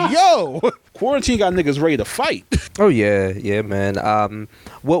like, yo, quarantine got niggas ready to fight. Oh yeah, man.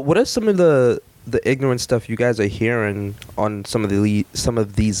 What are some of the ignorant stuff you guys are hearing on some of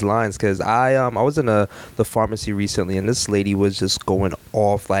these lines? Because I was in the pharmacy recently, and this lady was just going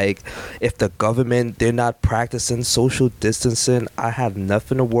off like, if the government, they're not practicing social distancing, I have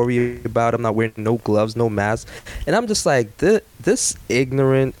nothing to worry about. I'm not wearing no gloves, no mask, and I'm just like, this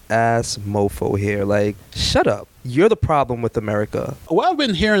ignorant ass mofo here, like, shut up. You're the problem with America. What I've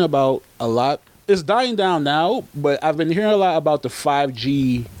been hearing about a lot, it's dying down now, but I've been hearing a lot about the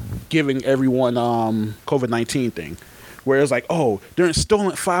 5G giving everyone COVID-19 thing, where it's like, oh, they're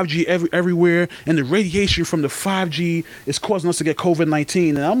installing 5G everywhere, and the radiation from the 5G is causing us to get COVID-19.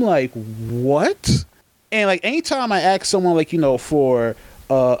 And I'm like, what? And like anytime I ask someone like, for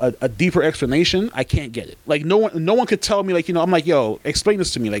a deeper explanation, I can't get it. Like no one could tell me, like, I'm like, yo, explain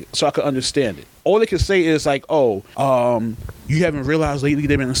this to me, like, so I could understand it. All they could say is like, oh, you haven't realized lately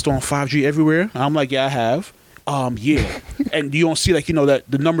they've been installing 5G everywhere? And I'm like, yeah, I have. Yeah. And you don't see, like, that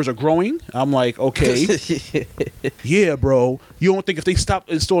the numbers are growing? I'm like, okay. Yeah, bro. You don't think if they stop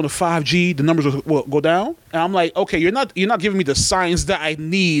installing the 5G, the numbers will go down? And I'm like, okay, you're not giving me the signs that I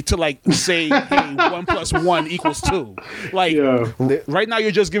need to, like, say, hey, 1 + 1 = 2. Like, right now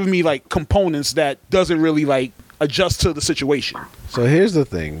you're just giving me, like, components that doesn't really, like, adjust to the situation. So here's the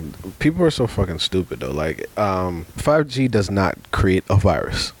thing. People are so fucking stupid, though. Like, 5G does not create a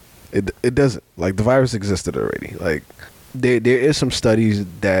virus. It doesn't. Like, the virus existed already. Like, there is some studies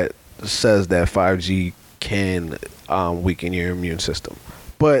that says that 5G can weaken your immune system,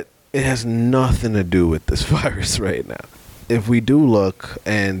 but it has nothing to do with this virus right now. If we do look,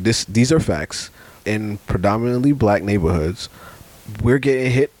 and these are facts, in predominantly black neighborhoods, we're getting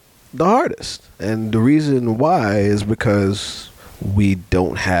hit the hardest, and the reason why is because we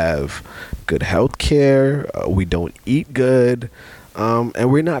don't have good health care, we don't eat good. And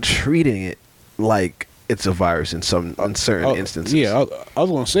we're not treating it like it's a virus in certain instances. Yeah, I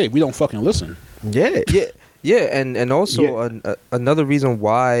was gonna say, we don't fucking listen. Yeah. Yeah, and also another reason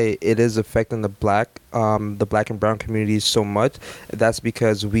why it is affecting the black and brown communities so much, that's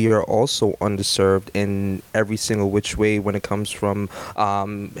because we are also underserved in every single which way when it comes from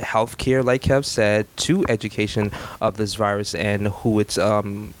healthcare, like Kev said, to education of this virus and who it's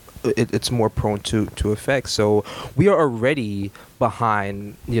more prone to affect. So we are already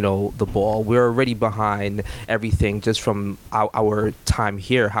behind, the ball. We're already behind everything just from our time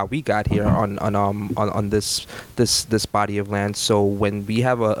here, how we got here on this body of land. So when we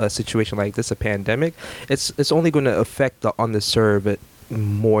have a situation like this, a pandemic, it's only going to affect the underserved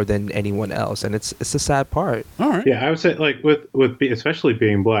more than anyone else, and it's a sad part. All right. Yeah, I would say like with especially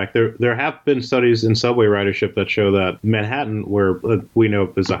being black, there have been studies in subway ridership that show that Manhattan, where we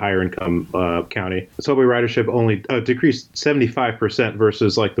know is a higher income county, subway ridership only decreased 75%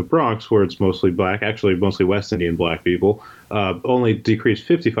 versus like the Bronx, where it's mostly black, actually mostly West Indian black people, only decreased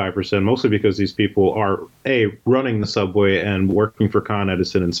 55%, mostly because these people are running the subway and working for Con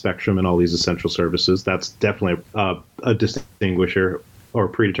Edison and Spectrum and all these essential services. That's definitely a distinguisher or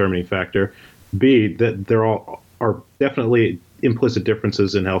predetermining factor. B, that there are definitely implicit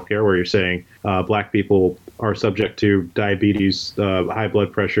differences in healthcare where you're saying black people are subject to diabetes, high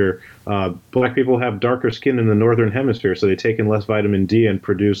blood pressure. Black people have darker skin in the northern hemisphere, so they take in less vitamin D and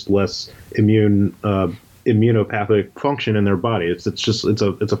produce less immunopathic function in their body. It's a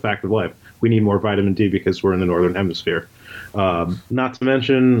fact of life. We need more vitamin D because we're in the northern hemisphere. Not to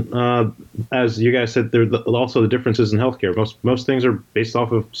mention, as you guys said, there are also the differences in healthcare. Most things are based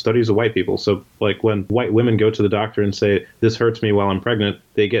off of studies of white people. So, like when white women go to the doctor and say, "This hurts me while I'm pregnant,"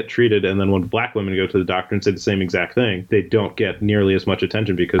 they get treated. And then when black women go to the doctor and say the same exact thing, they don't get nearly as much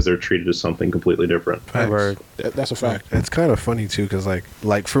attention because they're treated as something completely different. That's a fact. It's kind of funny too, because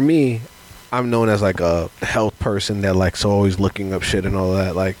like for me, I'm known as like a health person that likes always looking up shit and all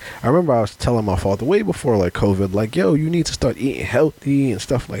that. Like, I remember I was telling my father way before like COVID, like, yo, you need to start eating healthy and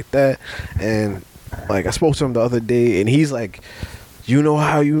stuff like that. And like, I spoke to him the other day and he's like, you know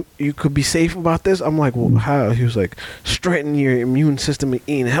how you could be safe about this? I'm like, well, how? He was like, strengthen your immune system and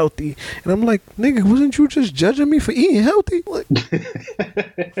eating healthy. And I'm like, nigga, wasn't you just judging me for eating healthy? Like,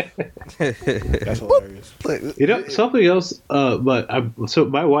 That's hilarious. Like, something else. So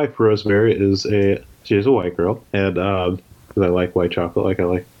my wife Rosemary she's a white girl, and because I like white chocolate,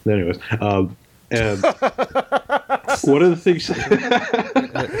 anyways. And one of the things,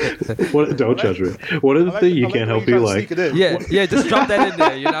 don't judge me. One of the things you can't help be like, yeah, just drop that in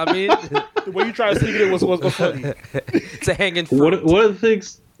there. You know what I mean? The way you try to sneak it in was funny. It's a hanging fruit. One of the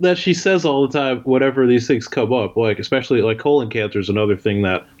things that she says all the time whenever these things come up, like especially like colon cancer is another thing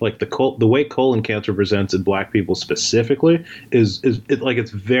that like the way colon cancer presents in black people specifically is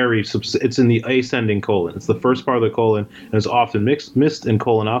it's in the ascending colon. It's the first part of the colon, and it's often missed in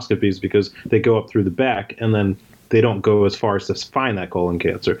colonoscopies because they go up through the back and then they don't go as far as to find that colon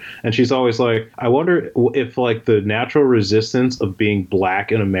cancer. And she's always like, I wonder if like the natural resistance of being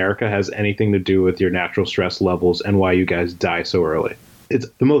black in America has anything to do with your natural stress levels and why you guys die so early. It's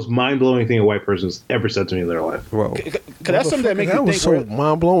the most mind-blowing thing a white person's ever said to me in their life. Whoa. Cause that's something that makes you think. Was so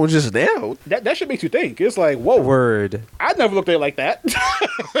mind-blowing just now. That should make you think. It's like, whoa. Word. I never looked at it like that.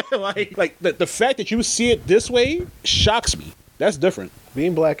 like the fact that you see it this way shocks me. That's different.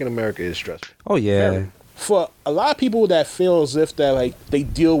 Being black in America is stressful. Oh, yeah. Very. For a lot of people that feel as if that like they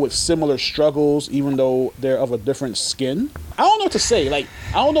deal with similar struggles even though they're of a different skin, I don't know what to say. Like,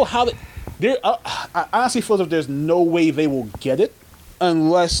 I don't know how I honestly feel as if there's no way they will get it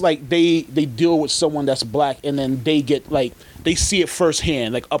unless like they deal with someone that's black and then they get like they see it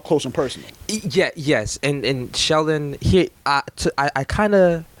firsthand, like up close and personal. Yes, and Sheldon, here I kind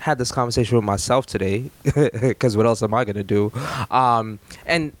of had this conversation with myself today because what else am I gonna do?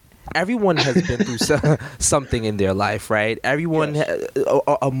 And everyone has been through something in their life, right? Everyone, yes.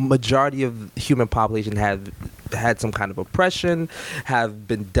 A majority of the human population have had some kind of oppression, have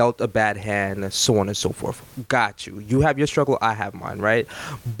been dealt a bad hand, so on and so forth. Got you. You have your struggle, I have mine, right?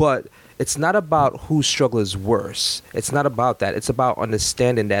 But it's not about whose struggle is worse. It's not about that. It's about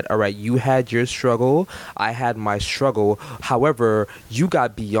understanding that, all right, you had your struggle, I had my struggle. However, you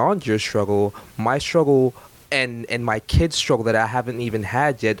got beyond your struggle. My struggle and my kids' struggle that I haven't even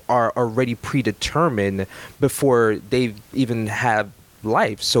had yet are already predetermined before they even have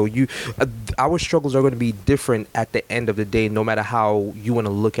life. So our struggles are going to be different at the end of the day, no matter how you want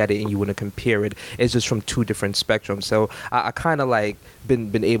to look at it and you want to compare it. It's just from two different spectrums. So I kind of like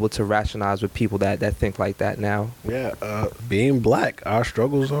been able to rationalize with people that think like that now. Yeah, being black, our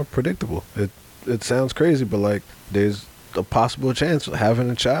struggles are predictable. It sounds crazy, but like there's a possible chance of having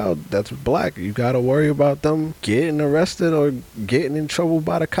a child that's black. You got to worry about them getting arrested or getting in trouble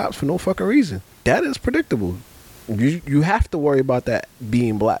by the cops for no fucking reason. that is predictable. You have to worry about that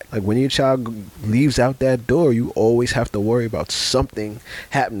being black. Like when your child leaves out that door, you always have to worry about something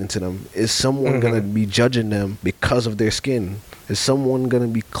happening to them. Is someone gonna be judging them because of their skin? Is someone gonna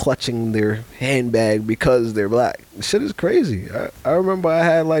be clutching their handbag because they're black? Shit is crazy. I remember I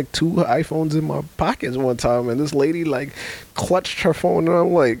had like 2 iPhones in my pockets one time, and this lady like clutched her phone, and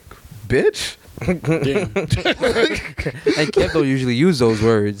I'm like, bitch. And Kev don't usually use those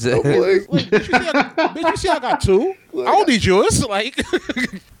words. Bitch, you see I got 2? I don't need yours. Like,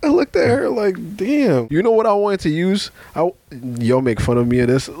 I looked at her like, damn. You know what I wanted to use? Y'all make fun of me of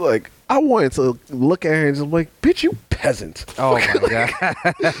this. Like, I wanted to look at her and just like, bitch, you peasant. Oh my god.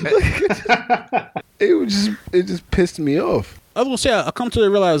 It just pissed me off. I was gonna say, I come to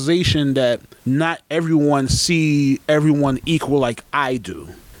the realization that not everyone see everyone equal like I do.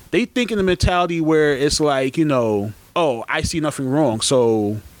 They think in the mentality where it's like, you know, oh, I see nothing wrong,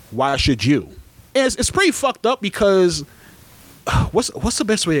 so why should you? And it's pretty fucked up because what's the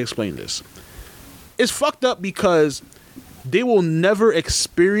best way to explain this? It's fucked up because they will never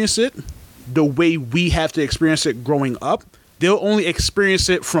experience it the way we have to experience it growing up. They'll only experience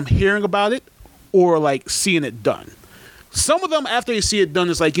it from hearing about it or like seeing it done. Some of them, after they see it done,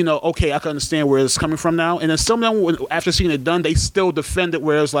 it's like, you know, okay, I can understand where it's coming from now. And then some of them, after seeing it done, they still defend it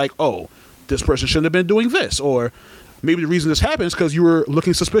where it's like, oh, this person shouldn't have been doing this. Or maybe the reason this happened is because you were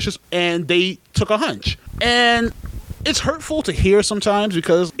looking suspicious and they took a hunch. And it's hurtful to hear sometimes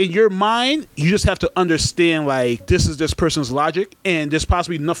because in your mind, you just have to understand, like, this is this person's logic and there's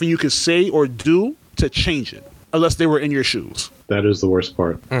possibly nothing you could say or do to change it unless they were in your shoes. That is the worst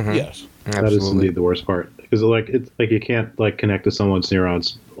part. Mm-hmm. Yes. Absolutely. That is indeed the worst part. Because like it's like you can't like connect to someone's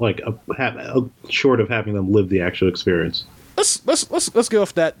neurons like short of having them live the actual experience. Let's get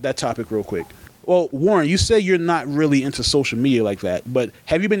off that topic real quick. Well, Warren, you say you're not really into social media like that, but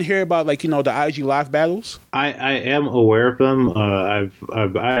have you been hearing about, like, you know, the IG live battles? I am aware of them. I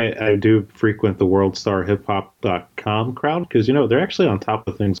do frequent the worldstarhiphop.com crowd because, you know, they're actually on top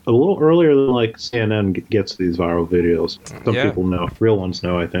of things a little earlier than like CNN gets these viral videos. Some people know, real ones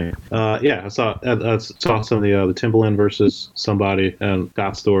know, I think. I saw some of the Timbaland versus somebody and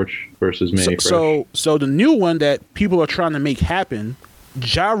Scott Storch versus Manny Fresh. So the new one that people are trying to make happen,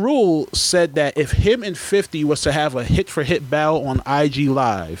 Ja Rule said that if him and 50 was to have a hit-for-hit battle on IG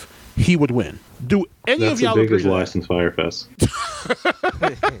Live, he would win. Do any of y'all agree? That's the biggest license Firefest.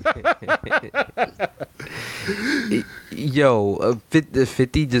 Yo,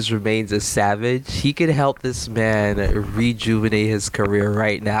 50 just remains a savage. He could help this man rejuvenate his career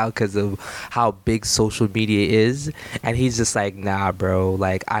right now because of how big social media is. And he's just like, nah, bro.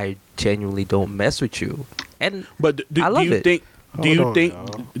 Like, I genuinely don't mess with you. And I love it. Do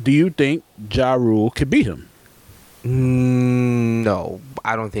you think Ja Rule could beat him? No,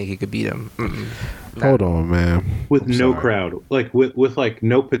 I don't think he could beat him. Hold on, man. With no crowd, like with like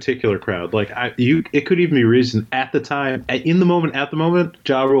no particular crowd, like it could even be reason at the time, in the moment,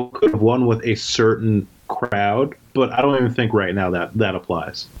 Ja Rule could have won with a certain crowd, but I don't even think right now that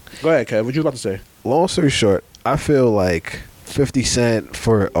applies. Go ahead, Kev. What you about to say? Long story short, I feel like 50 Cent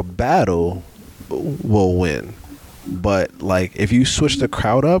for a battle will win. But, like, if you switch the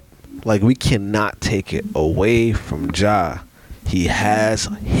crowd up, like, we cannot take it away from Ja. He has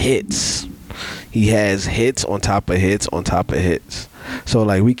hits. He has hits on top of hits on top of hits. So,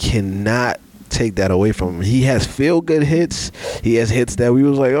 like, we cannot take that away from him. He has feel-good hits. He has hits that we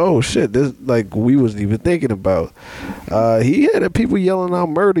was like, oh, shit, this, like, we wasn't even thinking about. He had people yelling out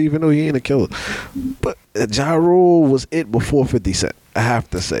murder even though he ain't a killer. But Ja Rule was it before 50 Cent. I have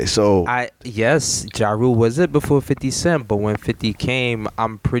to say. So yes, Ja Rule was it before 50 Cent, but when 50 came,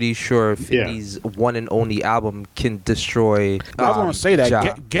 I'm pretty sure 50's one and only album can destroy. I was gonna say that.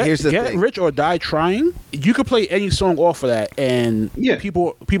 Ja. Get Rich or Die Trying. You could play any song off of that, and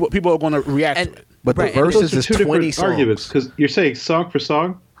people are gonna react to it. But the verses is 20 songs. Arguments because you're saying song for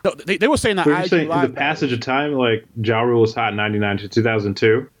song. No, they were saying that. So you're saying in the passage of time, like Ja Rule was hot in 99 to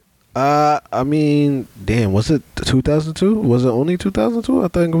 2002. I mean, damn, was it 2002? Was it only 2002? I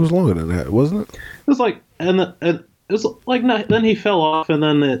think it was longer than that, wasn't it? It was like, it was like, then he fell off, and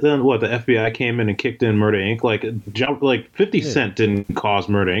then what? The FBI came in and kicked in Murder Inc. Like 50 Cent didn't cause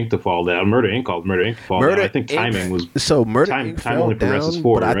Murder Inc. to fall down. Murder Inc. called Murder Inc. to fall down. I think timing was so Murder Inc. Time only progresses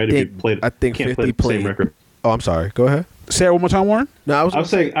forward, right? I think 50 played the same record. Oh, I'm sorry. Go ahead. Say it one more time, Warren. No, I was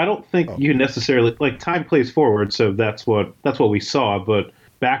saying I don't think you necessarily like time plays forward, so that's what we saw, but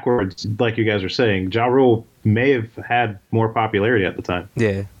backwards, like you guys are saying, Ja Rule may have had more popularity at the time.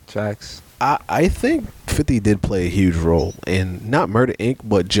 Yeah, facts. I think 50 did play a huge role in not Murder Inc.,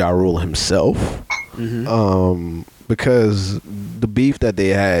 but Ja Rule himself. Mm-hmm. because the beef that they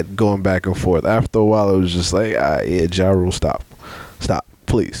had going back and forth. After a while, it was just like, yeah, Ja Rule, stop,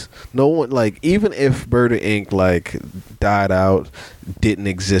 please. No one, like, even if Murder Inc. like died out, didn't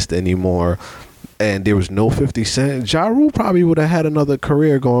exist anymore, and there was no 50 Cent, Ja Rule probably would have had another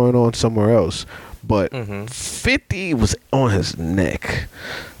career going on somewhere else. But 50 was on his neck.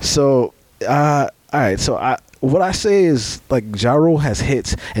 So, all right. So what I say is, like, Ja Rule has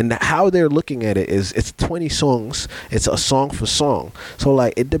hits, and how they're looking at it is it's 20 songs. It's a song for song. So,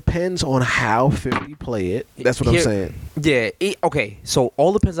 like, it depends on how 50 play it. That's what I'm saying. Yeah. Okay. So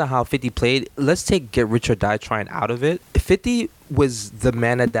all depends on how 50 played. Let's take Get Rich or Die Trying out of it. 50 was the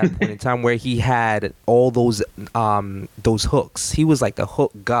man at that point in time where he had all those hooks. He was like a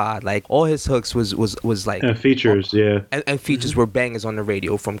hook god. Like, all his hooks was like, and features, and features were bangers on the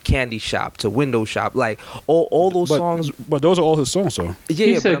radio, from Candy Shop to Window Shop. Like, all those songs. But those are all his songs, though. Yeah,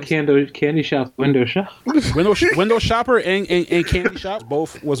 he said Candy Shop, Window Shop. Window Shopper and Candy Shop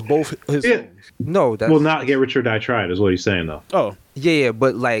both his songs. No, that's, well, not Get Rich or Die Trying is what he's saying, though. Oh. Yeah,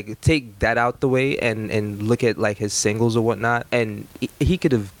 but, like, take that out the way and look at, like, his singles or whatnot, and he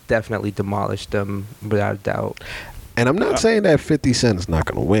could have definitely demolished them without a doubt. And I'm not saying that 50 Cent is not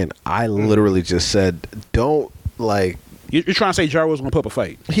going to win. I literally just said, don't, like... You're trying to say Ja Rule's going to put up a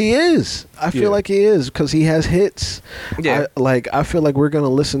fight. He is. I feel like he is, because he has hits. Yeah. I feel like we're going to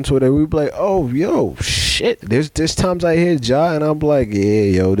listen to it and we'll be like, oh, yo, shit. There's times I hear Ja and I'm like, yeah,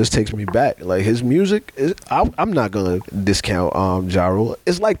 yo, this takes me back. Like, his music, I'm not going to discount Ja Rule.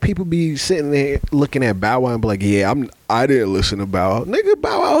 It's like people be sitting there looking at Bow Wow and be like, yeah, I didn't listen to Bow Wow. Nigga,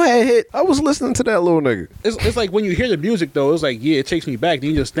 Bow Wow had hit. I was listening to that little nigga. It's like when you hear the music, though, it's like, yeah, it takes me back. Then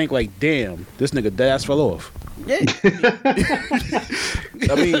you just think, like, damn, this nigga dead ass fell off. Yeah.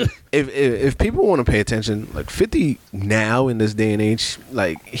 I mean, if people want to pay attention, like 50 now in this day and age,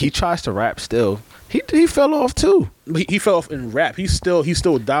 like, he tries to rap still. He fell off too. He fell off in rap. He's still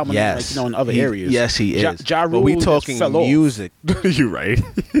dominant, yes. like, in other areas. Yes, he is. Ja Rule, but we talking music. You're right.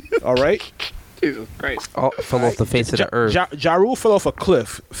 All right. Jesus Christ. Oh, fell off the face of the earth. Ja Rule fell off a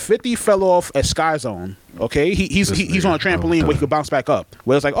cliff. 50 fell off at Sky Zone. Okay, he's on a trampoline where he could bounce back up.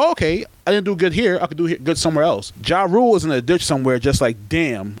 Where it's like, oh, okay, I didn't do good here. I could do good somewhere else. Ja Rule is in a ditch somewhere, just like,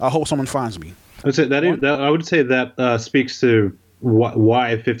 damn, I hope someone finds me. I would say that speaks to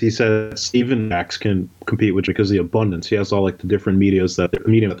why 50 Cent Steven Max can compete, which because of the abundance. He has all, like, the different media that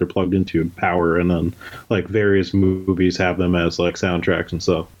they're plugged into, Power, and then, like, various movies have them as, like, soundtracks and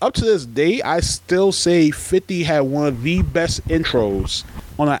stuff. Up to this day, I still say 50 had one of the best intros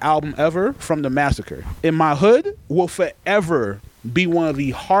on an album ever from The Massacre. In My Hood will forever be one of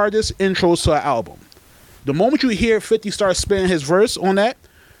the hardest intros to an album. The moment you hear 50 start spinning his verse on that,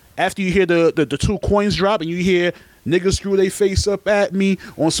 after you hear the 2 coins drop and you hear niggas screw they face up at me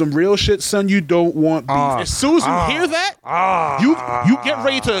on some real shit, son, you don't want beef. As soon as you hear that, you get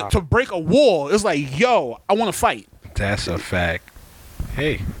ready to break a wall. It's like, yo, I want to fight. That's a fact.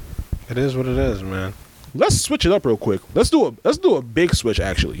 Hey, it is what it is, man. Let's switch it up real quick. Let's do a big switch,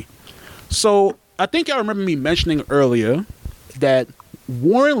 actually. So I think y'all remember me mentioning earlier that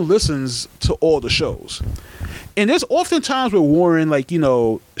Warren listens to all the shows. And there's often times where Warren, like, you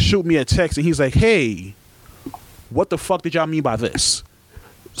know, shoot me a text and he's like, hey, what the fuck did y'all mean by this?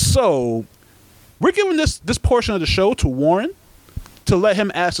 So we're giving this portion of the show to Warren to let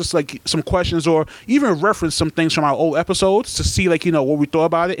him ask us, like, some questions or even reference some things from our old episodes to see, like, you know, what we thought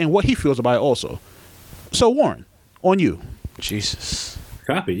about it and what he feels about it also. So Warren, on you. Jesus.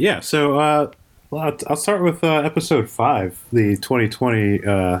 Copy. Yeah. So I'll start with episode 5, the 2020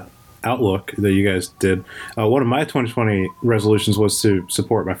 outlook that you guys did. One of my 2020 resolutions was to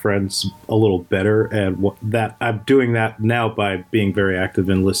support my friends a little better, and that I'm doing that now by being very active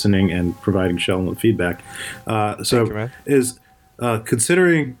in listening and providing Shellz feedback.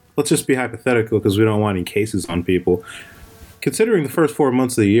 Considering, let's just be hypothetical because we don't want any cases on people. Considering the first 4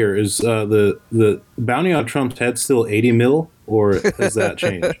 months of the year, is the bounty on Trump's head still 80 mil, or has that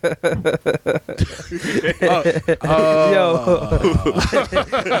changed? Yo,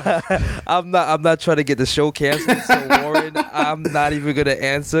 I'm not trying to get the show canceled, so Warren, I'm not even gonna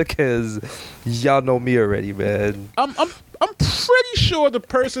answer because y'all know me already, man. I'm pretty sure the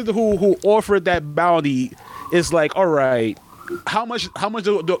person who offered that bounty is like, all right, how much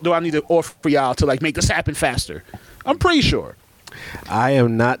do I need to offer for y'all to, like, make this happen faster? I'm pretty sure. I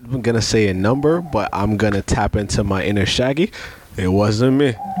am not going to say a number, but I'm going to tap into my inner Shaggy. It wasn't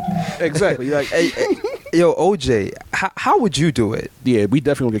me. Exactly. Like, hey, yo, OJ, how would you do it? Yeah, we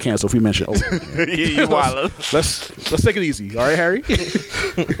definitely will get canceled if we mention OJ. You wildin'. Let's take it easy. All right, Harry?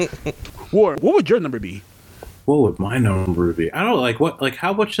 Warren, what would your number be? What would my number be? I don't know,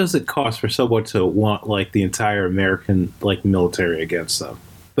 how much does it cost for someone to want like the entire American like military against them?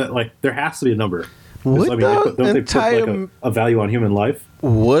 But like there has to be a number. Would don't they put like a value on human life?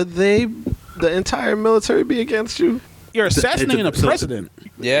 Would the entire military be against you? You're assassinating a president.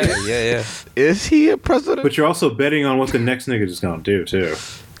 Yeah. Is he a president? But you're also betting on what the next nigga is gonna do too.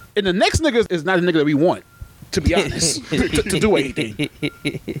 And the next nigga is not a nigga that we want, to be honest, to do anything.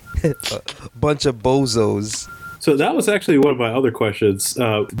 Bunch of bozos. So that was actually one of my other questions.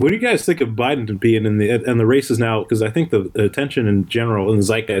 What do you guys think of Biden being in the races now? Because I think the attention in general and the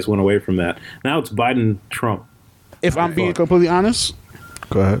zeitgeist went away from that. Now it's Biden, Trump. If I'm being completely honest,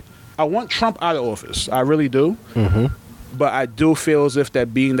 go ahead. I want Trump out of office. I really do. Mm-hmm. But I do feel as if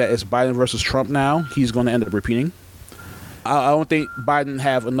that being that it's Biden versus Trump now, he's going to end up repeating. I don't think Biden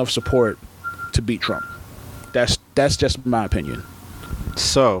have enough support to beat Trump. That's just my opinion.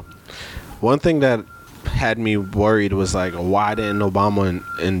 So, one thing that had me worried was like, why didn't Obama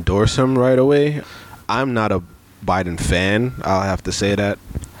endorse him right away? I'm not a Biden fan. I'll have to say that.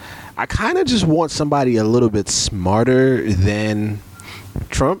 I kind of just want somebody a little bit smarter than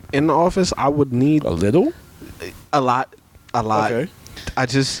Trump in the office. I would need A little? a lot. Okay. I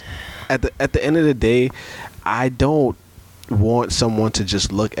just at the end of the day, I don't want someone to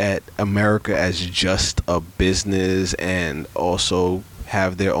just look at America as just a business and also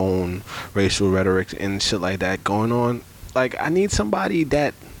have their own racial rhetoric and shit like that going on. Like, I need somebody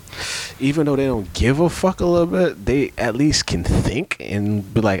that, even though they don't give a fuck a little bit, they at least can think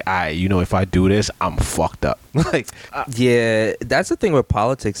and be like, if I do this, I'm fucked up. Like, Yeah, that's the thing with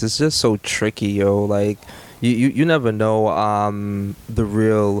politics. It's just so tricky, yo. Like, you never know the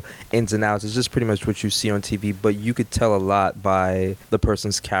real ins and outs. It's just pretty much what you see on TV, but you could tell a lot by the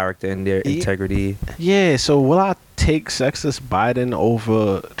person's character and their integrity. yeah, so will I take sexist Biden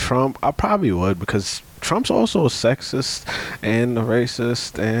over Trump? I probably would, because Trump's also sexist and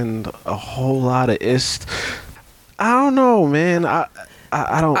racist and a whole lot of ist. I don't know, man. I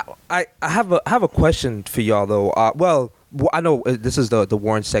don't. I have a question for y'all though. Well, I know this is the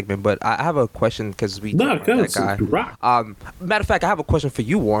Warren segment, but I have a question because we Matter of fact, I have a question for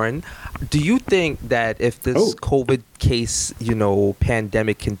you, Warren. Do you think that if this COVID case,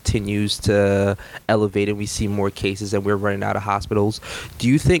 pandemic continues to elevate and we see more cases and we're running out of hospitals, do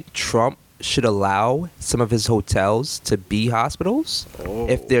you think Trump should allow some of his hotels to be hospitals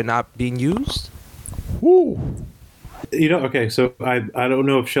if they're not being used? Woo. Okay, so I don't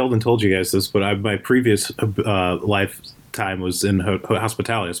know if Sheldon told you guys this, but my previous lifetime was in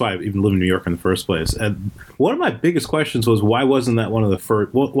hospitality. That's why I even lived in New York in the first place. And one of my biggest questions was, why wasn't that one of the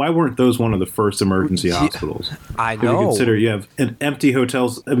first? Why weren't those one of the first emergency hospitals? I know. You consider you have empty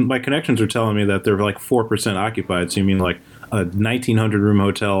hotels. And my connections are telling me that they're like 4% occupied. So you mean like a 1,900 room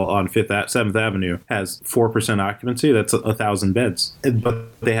hotel on 7th Avenue has 4% occupancy? That's 1,000 beds.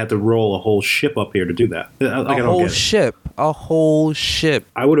 But they had to roll a whole ship up here to do that. A whole ship.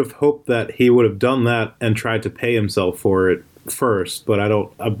 I would have hoped that he would have done that and tried to pay himself for it first, but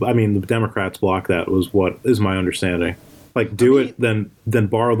I mean, the Democrats blocked that, was what is my understanding. Like, it, then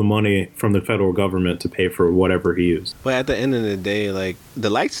borrow the money from the federal government to pay for whatever he used. But at the end of the day, like, the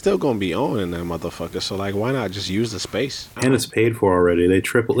light's still gonna be on in that motherfucker. So like, why not just use the space? And it's paid for already. They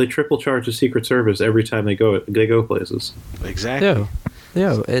triple charge the Secret Service every time they go places. Exactly.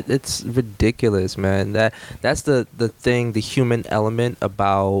 Yeah, it's ridiculous, man. That's the thing, the human element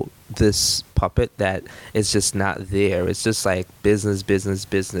about this puppet that is just not there. It's just like business,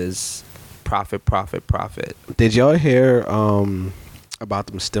 profit. Did y'all hear about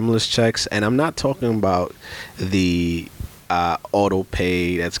them stimulus checks? And I'm not talking about the auto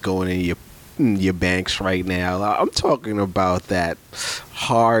pay that's going in your banks right now. I'm talking about that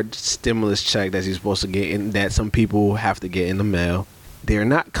hard stimulus check that you're supposed to get in, that some people have to get in the mail. They're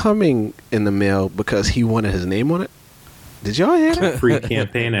not coming in the mail because he wanted his name on it. Did y'all hear that? Free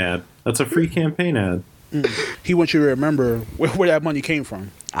campaign ad. That's a free campaign ad. He wants you to remember where that money came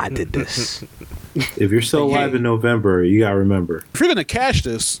from. I did this. If you're still alive in November, you gotta remember. If you're gonna cash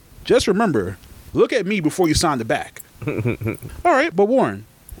this, just remember, look at me before you sign the back. All right, but Warren,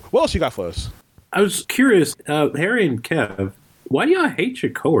 what else you got for us? I was curious, Harry and Kev, why do y'all hate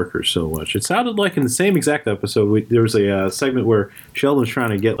your coworkers so much? It sounded like in the same exact episode, there was a segment where Sheldon was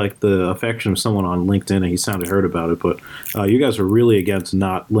trying to get like the affection of someone on LinkedIn, and he sounded hurt about it. But you guys were really against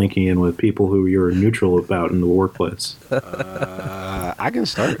not linking in with people who you're neutral about in the workplace. I can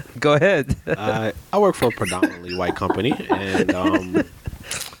start. Go ahead. I work for a predominantly white company, and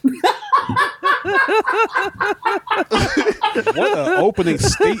What an opening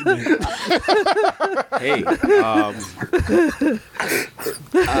statement. Hey,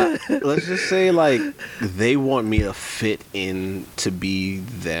 let's just say like they want me to fit in to be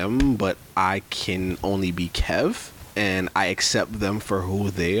them, but I can only be Kev, and I accept them for who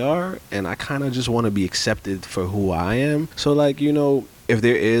they are, and I kind of just want to be accepted for who I am. So like, you know, if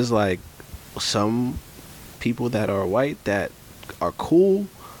there is like some people that are white that are cool,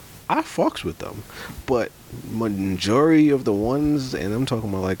 I fucks with them, but majority of the ones, and I'm talking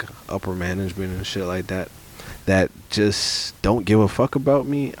about like upper management and shit like that, that just don't give a fuck about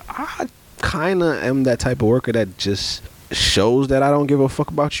me, I kind of am that type of worker that just shows that I don't give a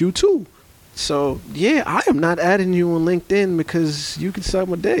fuck about you too. So yeah, I am not adding you on LinkedIn because you can suck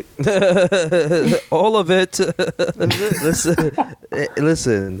my dick. All of it.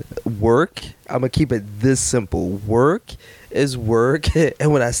 Listen, work, I'm gonna keep it this simple. Work is work,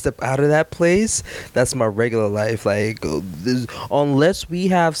 and when I step out of that place, that's my regular life. Like, unless we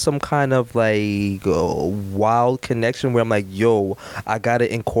have some kind of like wild connection where I'm like, yo, I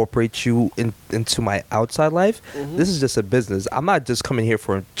gotta incorporate you into my outside life. This is just a business. I'm not just coming here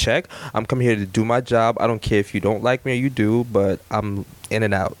for a check. I'm coming here to do my job. I don't care if you don't like me or you do, but I'm in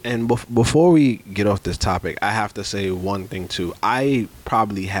and out. And before we get off this topic, I have to say one thing too. I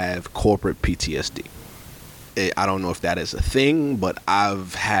probably have corporate PTSD. I don't know if that is a thing, but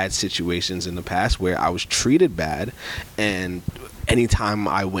I've had situations in the past where I was treated bad, and anytime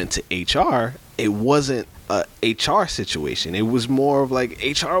I went to HR, it wasn't a HR situation. It was more of like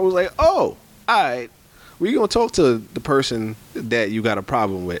HR was like, oh, all right, we're going to talk to the person that you got a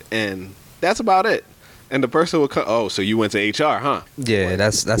problem with, and that's about it. And the person would come, oh, so you went to HR, huh? Yeah, like,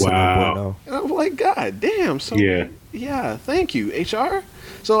 that's wow. a no. And I'm like, God damn. So yeah, thank you, HR.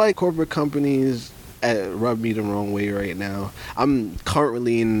 So like corporate companies rub me the wrong way right now. I'm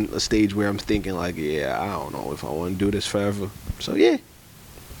currently in a stage where I'm thinking like, yeah, I don't know if I want to do this forever. So yeah,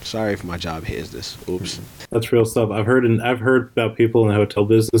 sorry if my job hears this. Oops. That's real stuff. I've heard about people in the hotel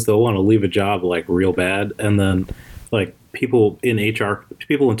business. They'll want to leave a job like real bad, and then like people in HR,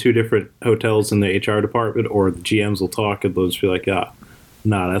 people in two different hotels in the HR department, or the GMs will talk, and they'll just be like, yeah.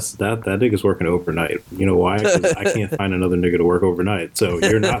 Nah, that nigga's working overnight. You know why? 'Cause I can't find another nigga to work overnight. So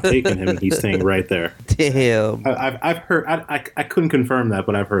you're not taking him, and he's staying right there. Damn. I've heard. I couldn't confirm that,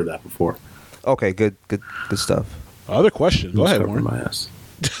 but I've heard that before. Okay, good stuff. Other question. Go ahead, Warren. My ass.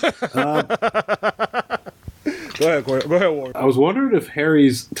 Go ahead, Warren. I was wondering if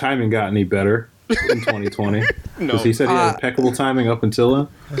Harry's timing got any better in 2020. No. Because he said he had impeccable timing up until then.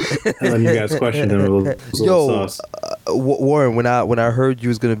 And then you guys questioned him. It was a little sus. Warren, when I heard you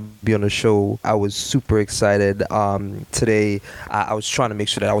was gonna be on the show, I was super excited. Today, I was trying to make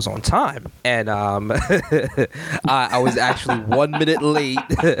sure that I was on time, and I was actually 1 minute late.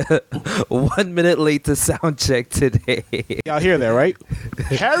 1 minute late to sound check today. Y'all hear that, right?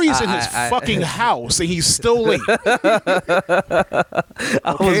 Harry's in his fucking house, and he's still late. I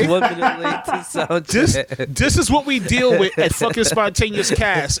was 1 minute late to sound check. This is what we deal with at fucking Spontaneous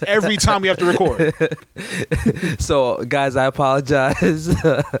Cast every time we have to record. So, guys, I apologize.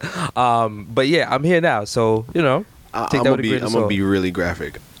 But yeah, I'm here now. So, you know, I'm gonna be really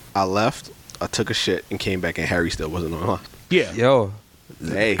graphic. I left, I took a shit, and came back, and Harry still wasn't online. Yeah. Yo,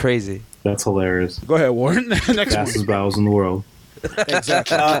 hey, crazy. That's hilarious. Go ahead, Warren. Next Fastest bowels in the world.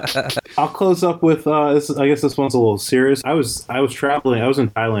 Exactly. I'll close up with I guess this one's a little serious. I was traveling. I was in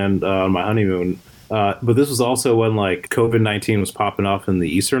Thailand on my honeymoon. But this was also when like COVID-19 was popping off in the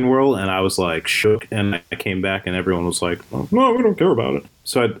Eastern world, and I was like shook. And I came back, and everyone was like, oh, "No, we don't care about it."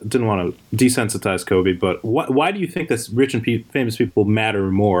 So I didn't want to desensitize Kobe. But why do you think that rich and famous people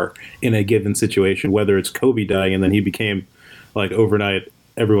matter more in a given situation? Whether it's Kobe dying and then he became like overnight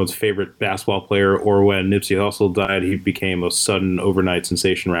everyone's favorite basketball player, or when Nipsey Hussle died, he became a sudden overnight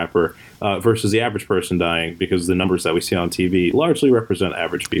sensation rapper, versus the average person dying, because the numbers that we see on TV largely represent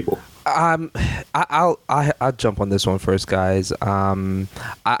average people. I'll jump on this one first, guys.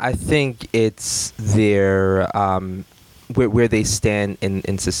 I think it's their where they stand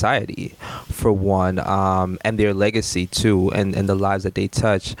in society, for one, and their legacy too, and the lives that they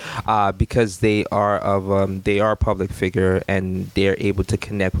touch, because they are a public figure, and they're able to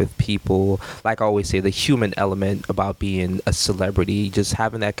connect with people. Like I always say, the human element about being a celebrity, just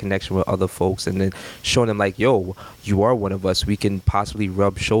having that connection with other folks, and then showing them like, yo, you are one of us, we can possibly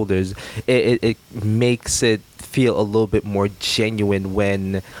rub shoulders. It makes it feel a little bit more genuine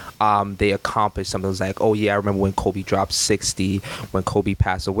when they accomplish something. It's like, oh yeah, I remember when Kobe dropped 60, when Kobe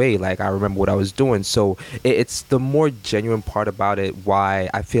passed away. Like, I remember what I was doing. So it's the more genuine part about it, why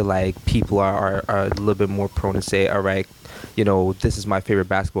I feel like people are a little bit more prone to say, all right, you know, this is my favorite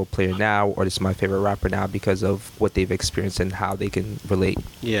basketball player now, or this is my favorite rapper now, because of what they've experienced and how they can relate.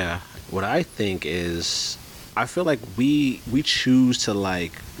 Yeah. What I think is, I feel like we choose to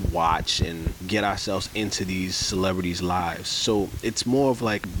like watch and get ourselves into these celebrities' lives. So it's more of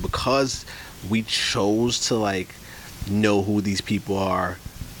like, because we chose to like know who these people are,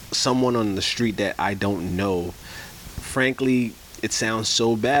 someone on the street that I don't know, frankly, it sounds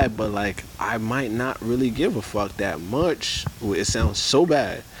so bad, but like, I might not really give a fuck that much. It sounds so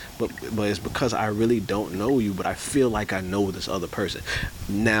bad, but it's because I really don't know you, but I feel like I know this other person.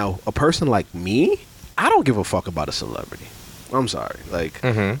 Now, a person like me, I don't give a fuck about a celebrity. I'm sorry. Like,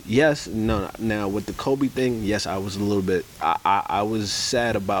 yes, no. Now with the Kobe thing, yes, I was a little bit. I was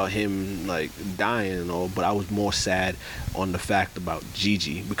sad about him like dying and all, but I was more sad on the fact about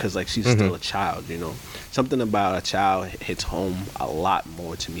Gigi, because like, she's still a child. You know, something about a child hits home a lot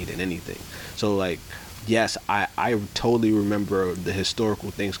more to me than anything. So like, yes, I totally remember the historical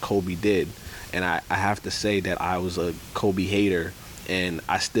things Kobe did, and I have to say that I was a Kobe hater. And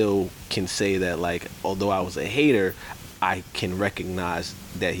I still can say that, like, although I was a hater, I can recognize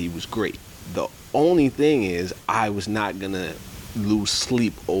that he was great. The only thing is, I was not going to lose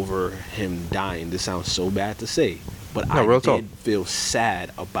sleep over him dying. This sounds so bad to say, but I did feel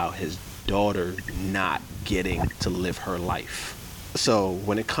sad about his daughter not getting to live her life. So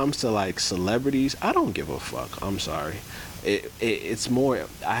when it comes to, like, celebrities, I don't give a fuck. I'm sorry. It's more,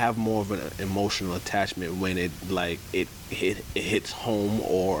 I have more of an emotional attachment when it hits home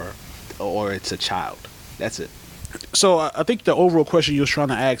or it's a child. That's it. So I think the overall question you was trying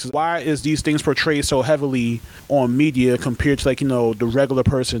to ask is, why is these things portrayed so heavily on media compared to, like, you know, the regular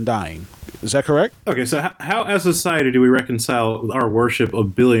person dying? Is that correct? Okay, so how as a society do we reconcile our worship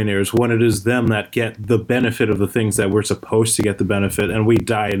of billionaires when it is them that get the benefit of the things that we're supposed to get the benefit, and we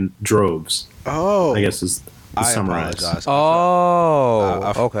die in droves? Oh, I guess is to summarize.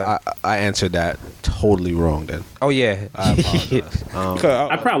 Apologize. Okay. I answered that totally wrong then. Oh yeah. I apologize.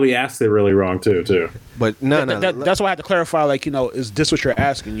 I probably asked it really wrong too. But no. That's why I had to clarify, like, you know, is this what you're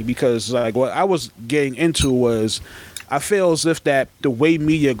asking? Because like, what I was getting into was, I feel as if that the way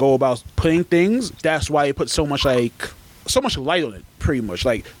media go about putting things, that's why it puts so much light on it, pretty much.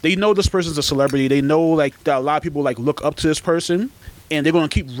 Like, they know this person's a celebrity. They know, like, that a lot of people, like, look up to this person, and they're going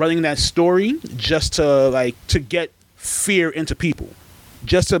to keep running that story just to get fear into people.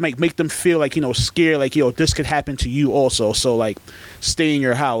 Just to make them feel like, you know, scared, like, you know, this could happen to you also. So, like, stay in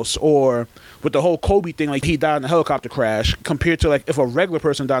your house. Or with the whole Kobe thing, like, he died in a helicopter crash, compared to, like, if a regular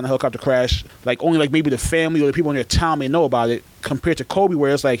person died in a helicopter crash, like, only, like, maybe the family or the people in their town may know about it, compared to Kobe,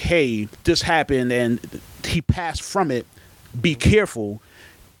 where it's like, hey, this happened and he passed from it. Be careful.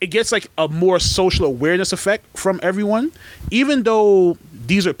 It gets, like, a more social awareness effect from everyone, even though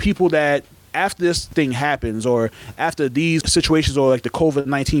these are people that, after this thing happens, or after these situations, or like the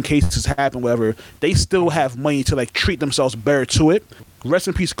COVID-19 cases happen, whatever, they still have money to, like, treat themselves better to it. Rest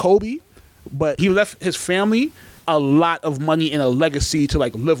in peace, Kobe. But he left his family a lot of money and a legacy to,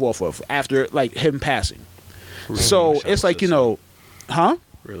 like, live off of after, like, him passing. Really, so it's like, you know, huh?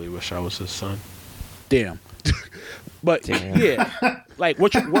 Really wish I was his son. Damn. But yeah, like,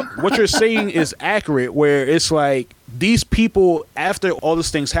 what you're saying is accurate, where it's like, these people, after all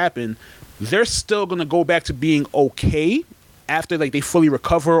these things happen, they're still going to go back to being okay after, like, they fully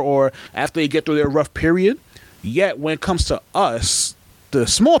recover or after they get through their rough period. Yet when it comes to us, the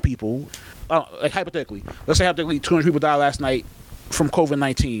small people, like, hypothetically, let's say hypothetically 200 people died last night from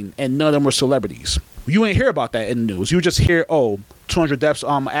COVID-19 and none of them were celebrities. You ain't hear about that in the news. You just hear, 200 deaths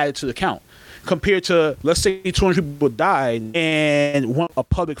added to the count. Compared to, let's say 200 people died and want a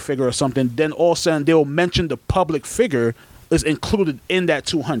public figure or something, then all of a sudden they'll mention the public figure is included in that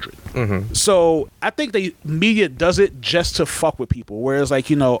 200. So I think the media does it just to fuck with people. Whereas, like,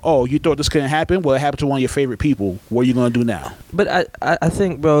 you know, you thought this couldn't happen? Well, it happened to one of your favorite people. What are you going to do now? But I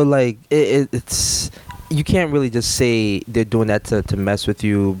think, bro, like, it's... You can't really just say they're doing that to mess with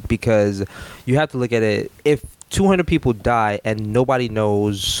you, because you have to look at it. If 200 people die and nobody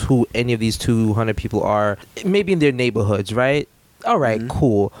knows who any of these 200 people are, maybe in their neighborhoods, right? All right,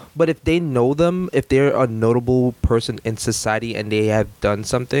 cool. But if they know them, if they're a notable person in society and they have done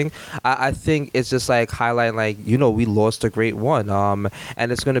something, I think it's just like highlighting, like, you know, we lost a great one.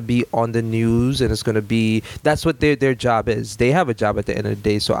 And it's going to be on the news, and it's going to be, that's what their job is. They have a job at the end of the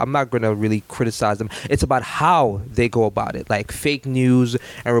day. So I'm not going to really criticize them. It's about how they go about it, like fake news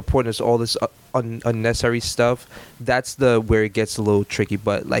and reporting all this unnecessary stuff, that's where it gets a little tricky.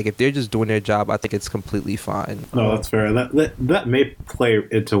 But like if they're just doing their job, I think it's completely fine. No, that's fair. That may play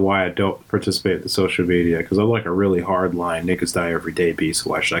into why I don't participate in the social media, because I'm like a really hard line niggas die every day beast.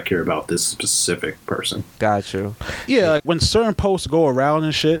 Why should I care about this specific person? Got you. Yeah, like when certain posts go around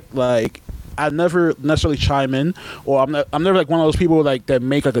and shit, like I never necessarily chime in, or I'm never like one of those people like that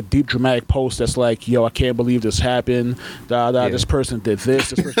make like a deep dramatic post that's like, yo, I can't believe this happened. This person did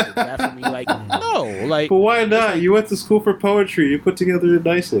this person did that for me. Like, no, like. But why not? You went to school for poetry. You put together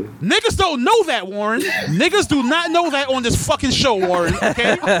nicely. Niggas don't know that, Warren. Niggas do not know that on this fucking show, Warren.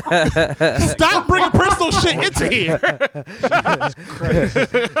 Okay, stop bringing personal shit into here.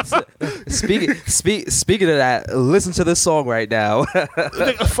 Speaking of that, listen to this song right now.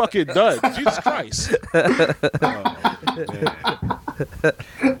 Nigga fucking done. Jesus Christ.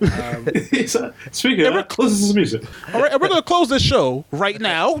 Speaking of that, listen to some music. All right, and we're going to close this show right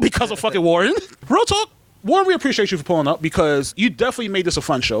now because of fucking Warren. Real talk. Warren, we appreciate you for pulling up because you definitely made this a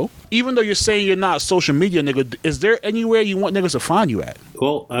fun show. Even though you're saying you're not a social media nigga, is there anywhere you want niggas to find you at?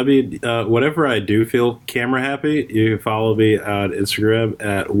 Well, I mean, whenever I do feel camera happy, you can follow me on Instagram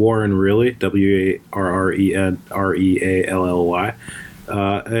at Warren Really, WarrenReally.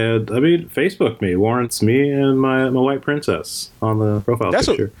 And I mean, Facebook me, Warren's me, and my white princess on the profile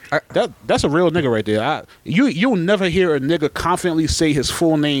picture. That's a real nigga right there. You'll never hear a nigga confidently say his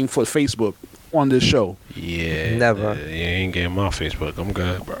full name for Facebook on this show. Yeah, never. You ain't getting my Facebook. I'm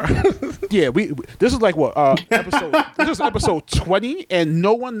good, bro. Yeah, this is like what episode. This is episode 20, and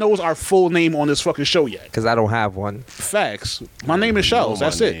no one knows our full name on this fucking show yet. Because I don't have one. Facts. My name is Shellz.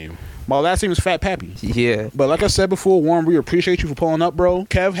 That's it. My last name is Fat Pappy. Yeah. But like I said before, Warren, we appreciate you for pulling up, bro.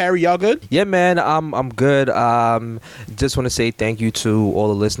 Kev, Harry, y'all good? Yeah, man, I'm good. Just want to say thank you to all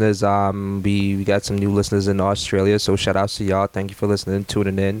the listeners. We got some new listeners in Australia, so shout out to y'all. Thank you for listening,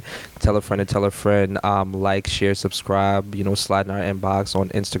 tuning in. Tell a friend and tell a friend. Like, share, subscribe. Slide in our inbox on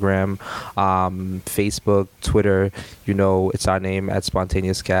Instagram, Facebook, Twitter. It's our name at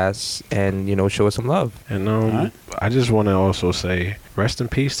Spontaneouscast, and show us some love. And right. I just want to also say rest in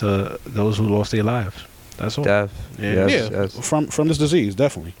peace to those who lost their lives. That's all. Yes. From this disease,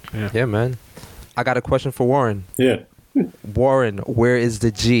 definitely. Yeah, man. I got a question for Warren. Yeah. Warren, where is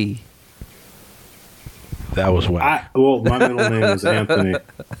the G? That was whack. My middle name is Anthony.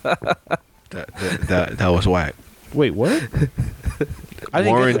 That was whack. Wait, what?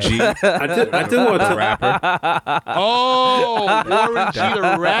 Warren G. I did want to rapper. Oh, Warren G,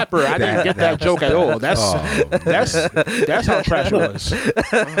 the rapper. I didn't get that joke at all. That's how trash it was.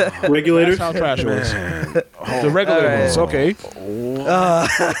 regulators. That's how trash it was. The regulators. Okay.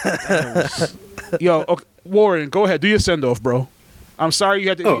 Yo, okay, Warren, go ahead. Do your send off, bro. I'm sorry you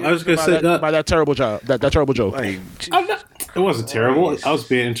had to. I was going to say by that terrible job. That terrible joke. It wasn't terrible. I was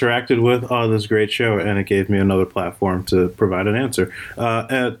being interacted with on this great show, and it gave me another platform to provide an answer.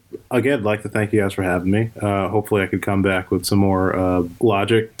 And again, I'd like to thank you guys for having me. Hopefully, I could come back with some more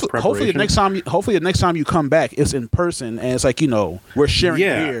logic preparation. Hopefully, the next time you come back, it's in person, and it's like we're sharing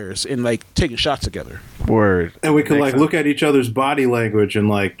beers and like taking shots together. Word. And we can look at each other's body language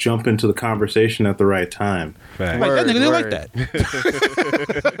and jump into the conversation at the right time. Like that nigga didn't like that.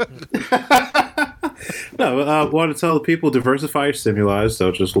 No, I want to tell the people, diversify your stimuli,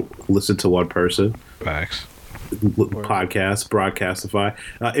 so just listen to one person. Facts. Podcast, Broadcastify.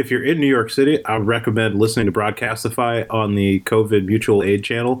 If you're in New York City, I recommend listening to Broadcastify on the COVID Mutual Aid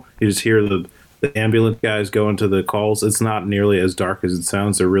channel. You just hear the ambulance guys going to the calls. It's not nearly as dark as it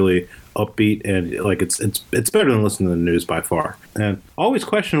sounds. They're really upbeat, and it's better than listening to the news by far. And always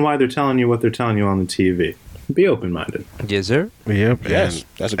question why they're telling you what they're telling you on the TV. Be open-minded. Yes, sir. Yep. Yes,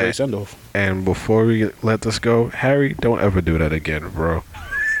 that's a great send-off. And before we let this go, Harry, don't ever do that again, bro.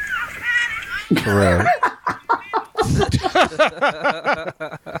 For real.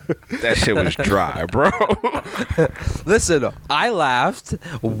 That shit was dry, bro. Listen, I laughed.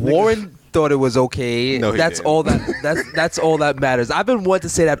 Warren thought it was okay. No, that's all that matters. I've been wanting to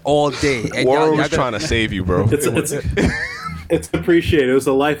say that all day. And Warren was trying to save you, bro. It's appreciated. It was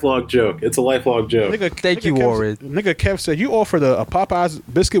a lifelong joke. It's a lifelong joke. Thank you, Warren. Nigga Kev said, you offered a Popeyes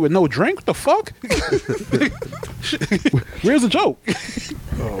biscuit with no drink? What the fuck? Where's the joke?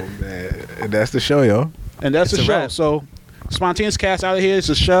 Oh, man. And that's the show, yo. And that's the show. Wrap. So, Spontaneouscast out of here. This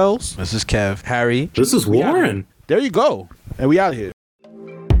is Shellz. This is Kev. Harry. This is Warren. There you go. And we out of here.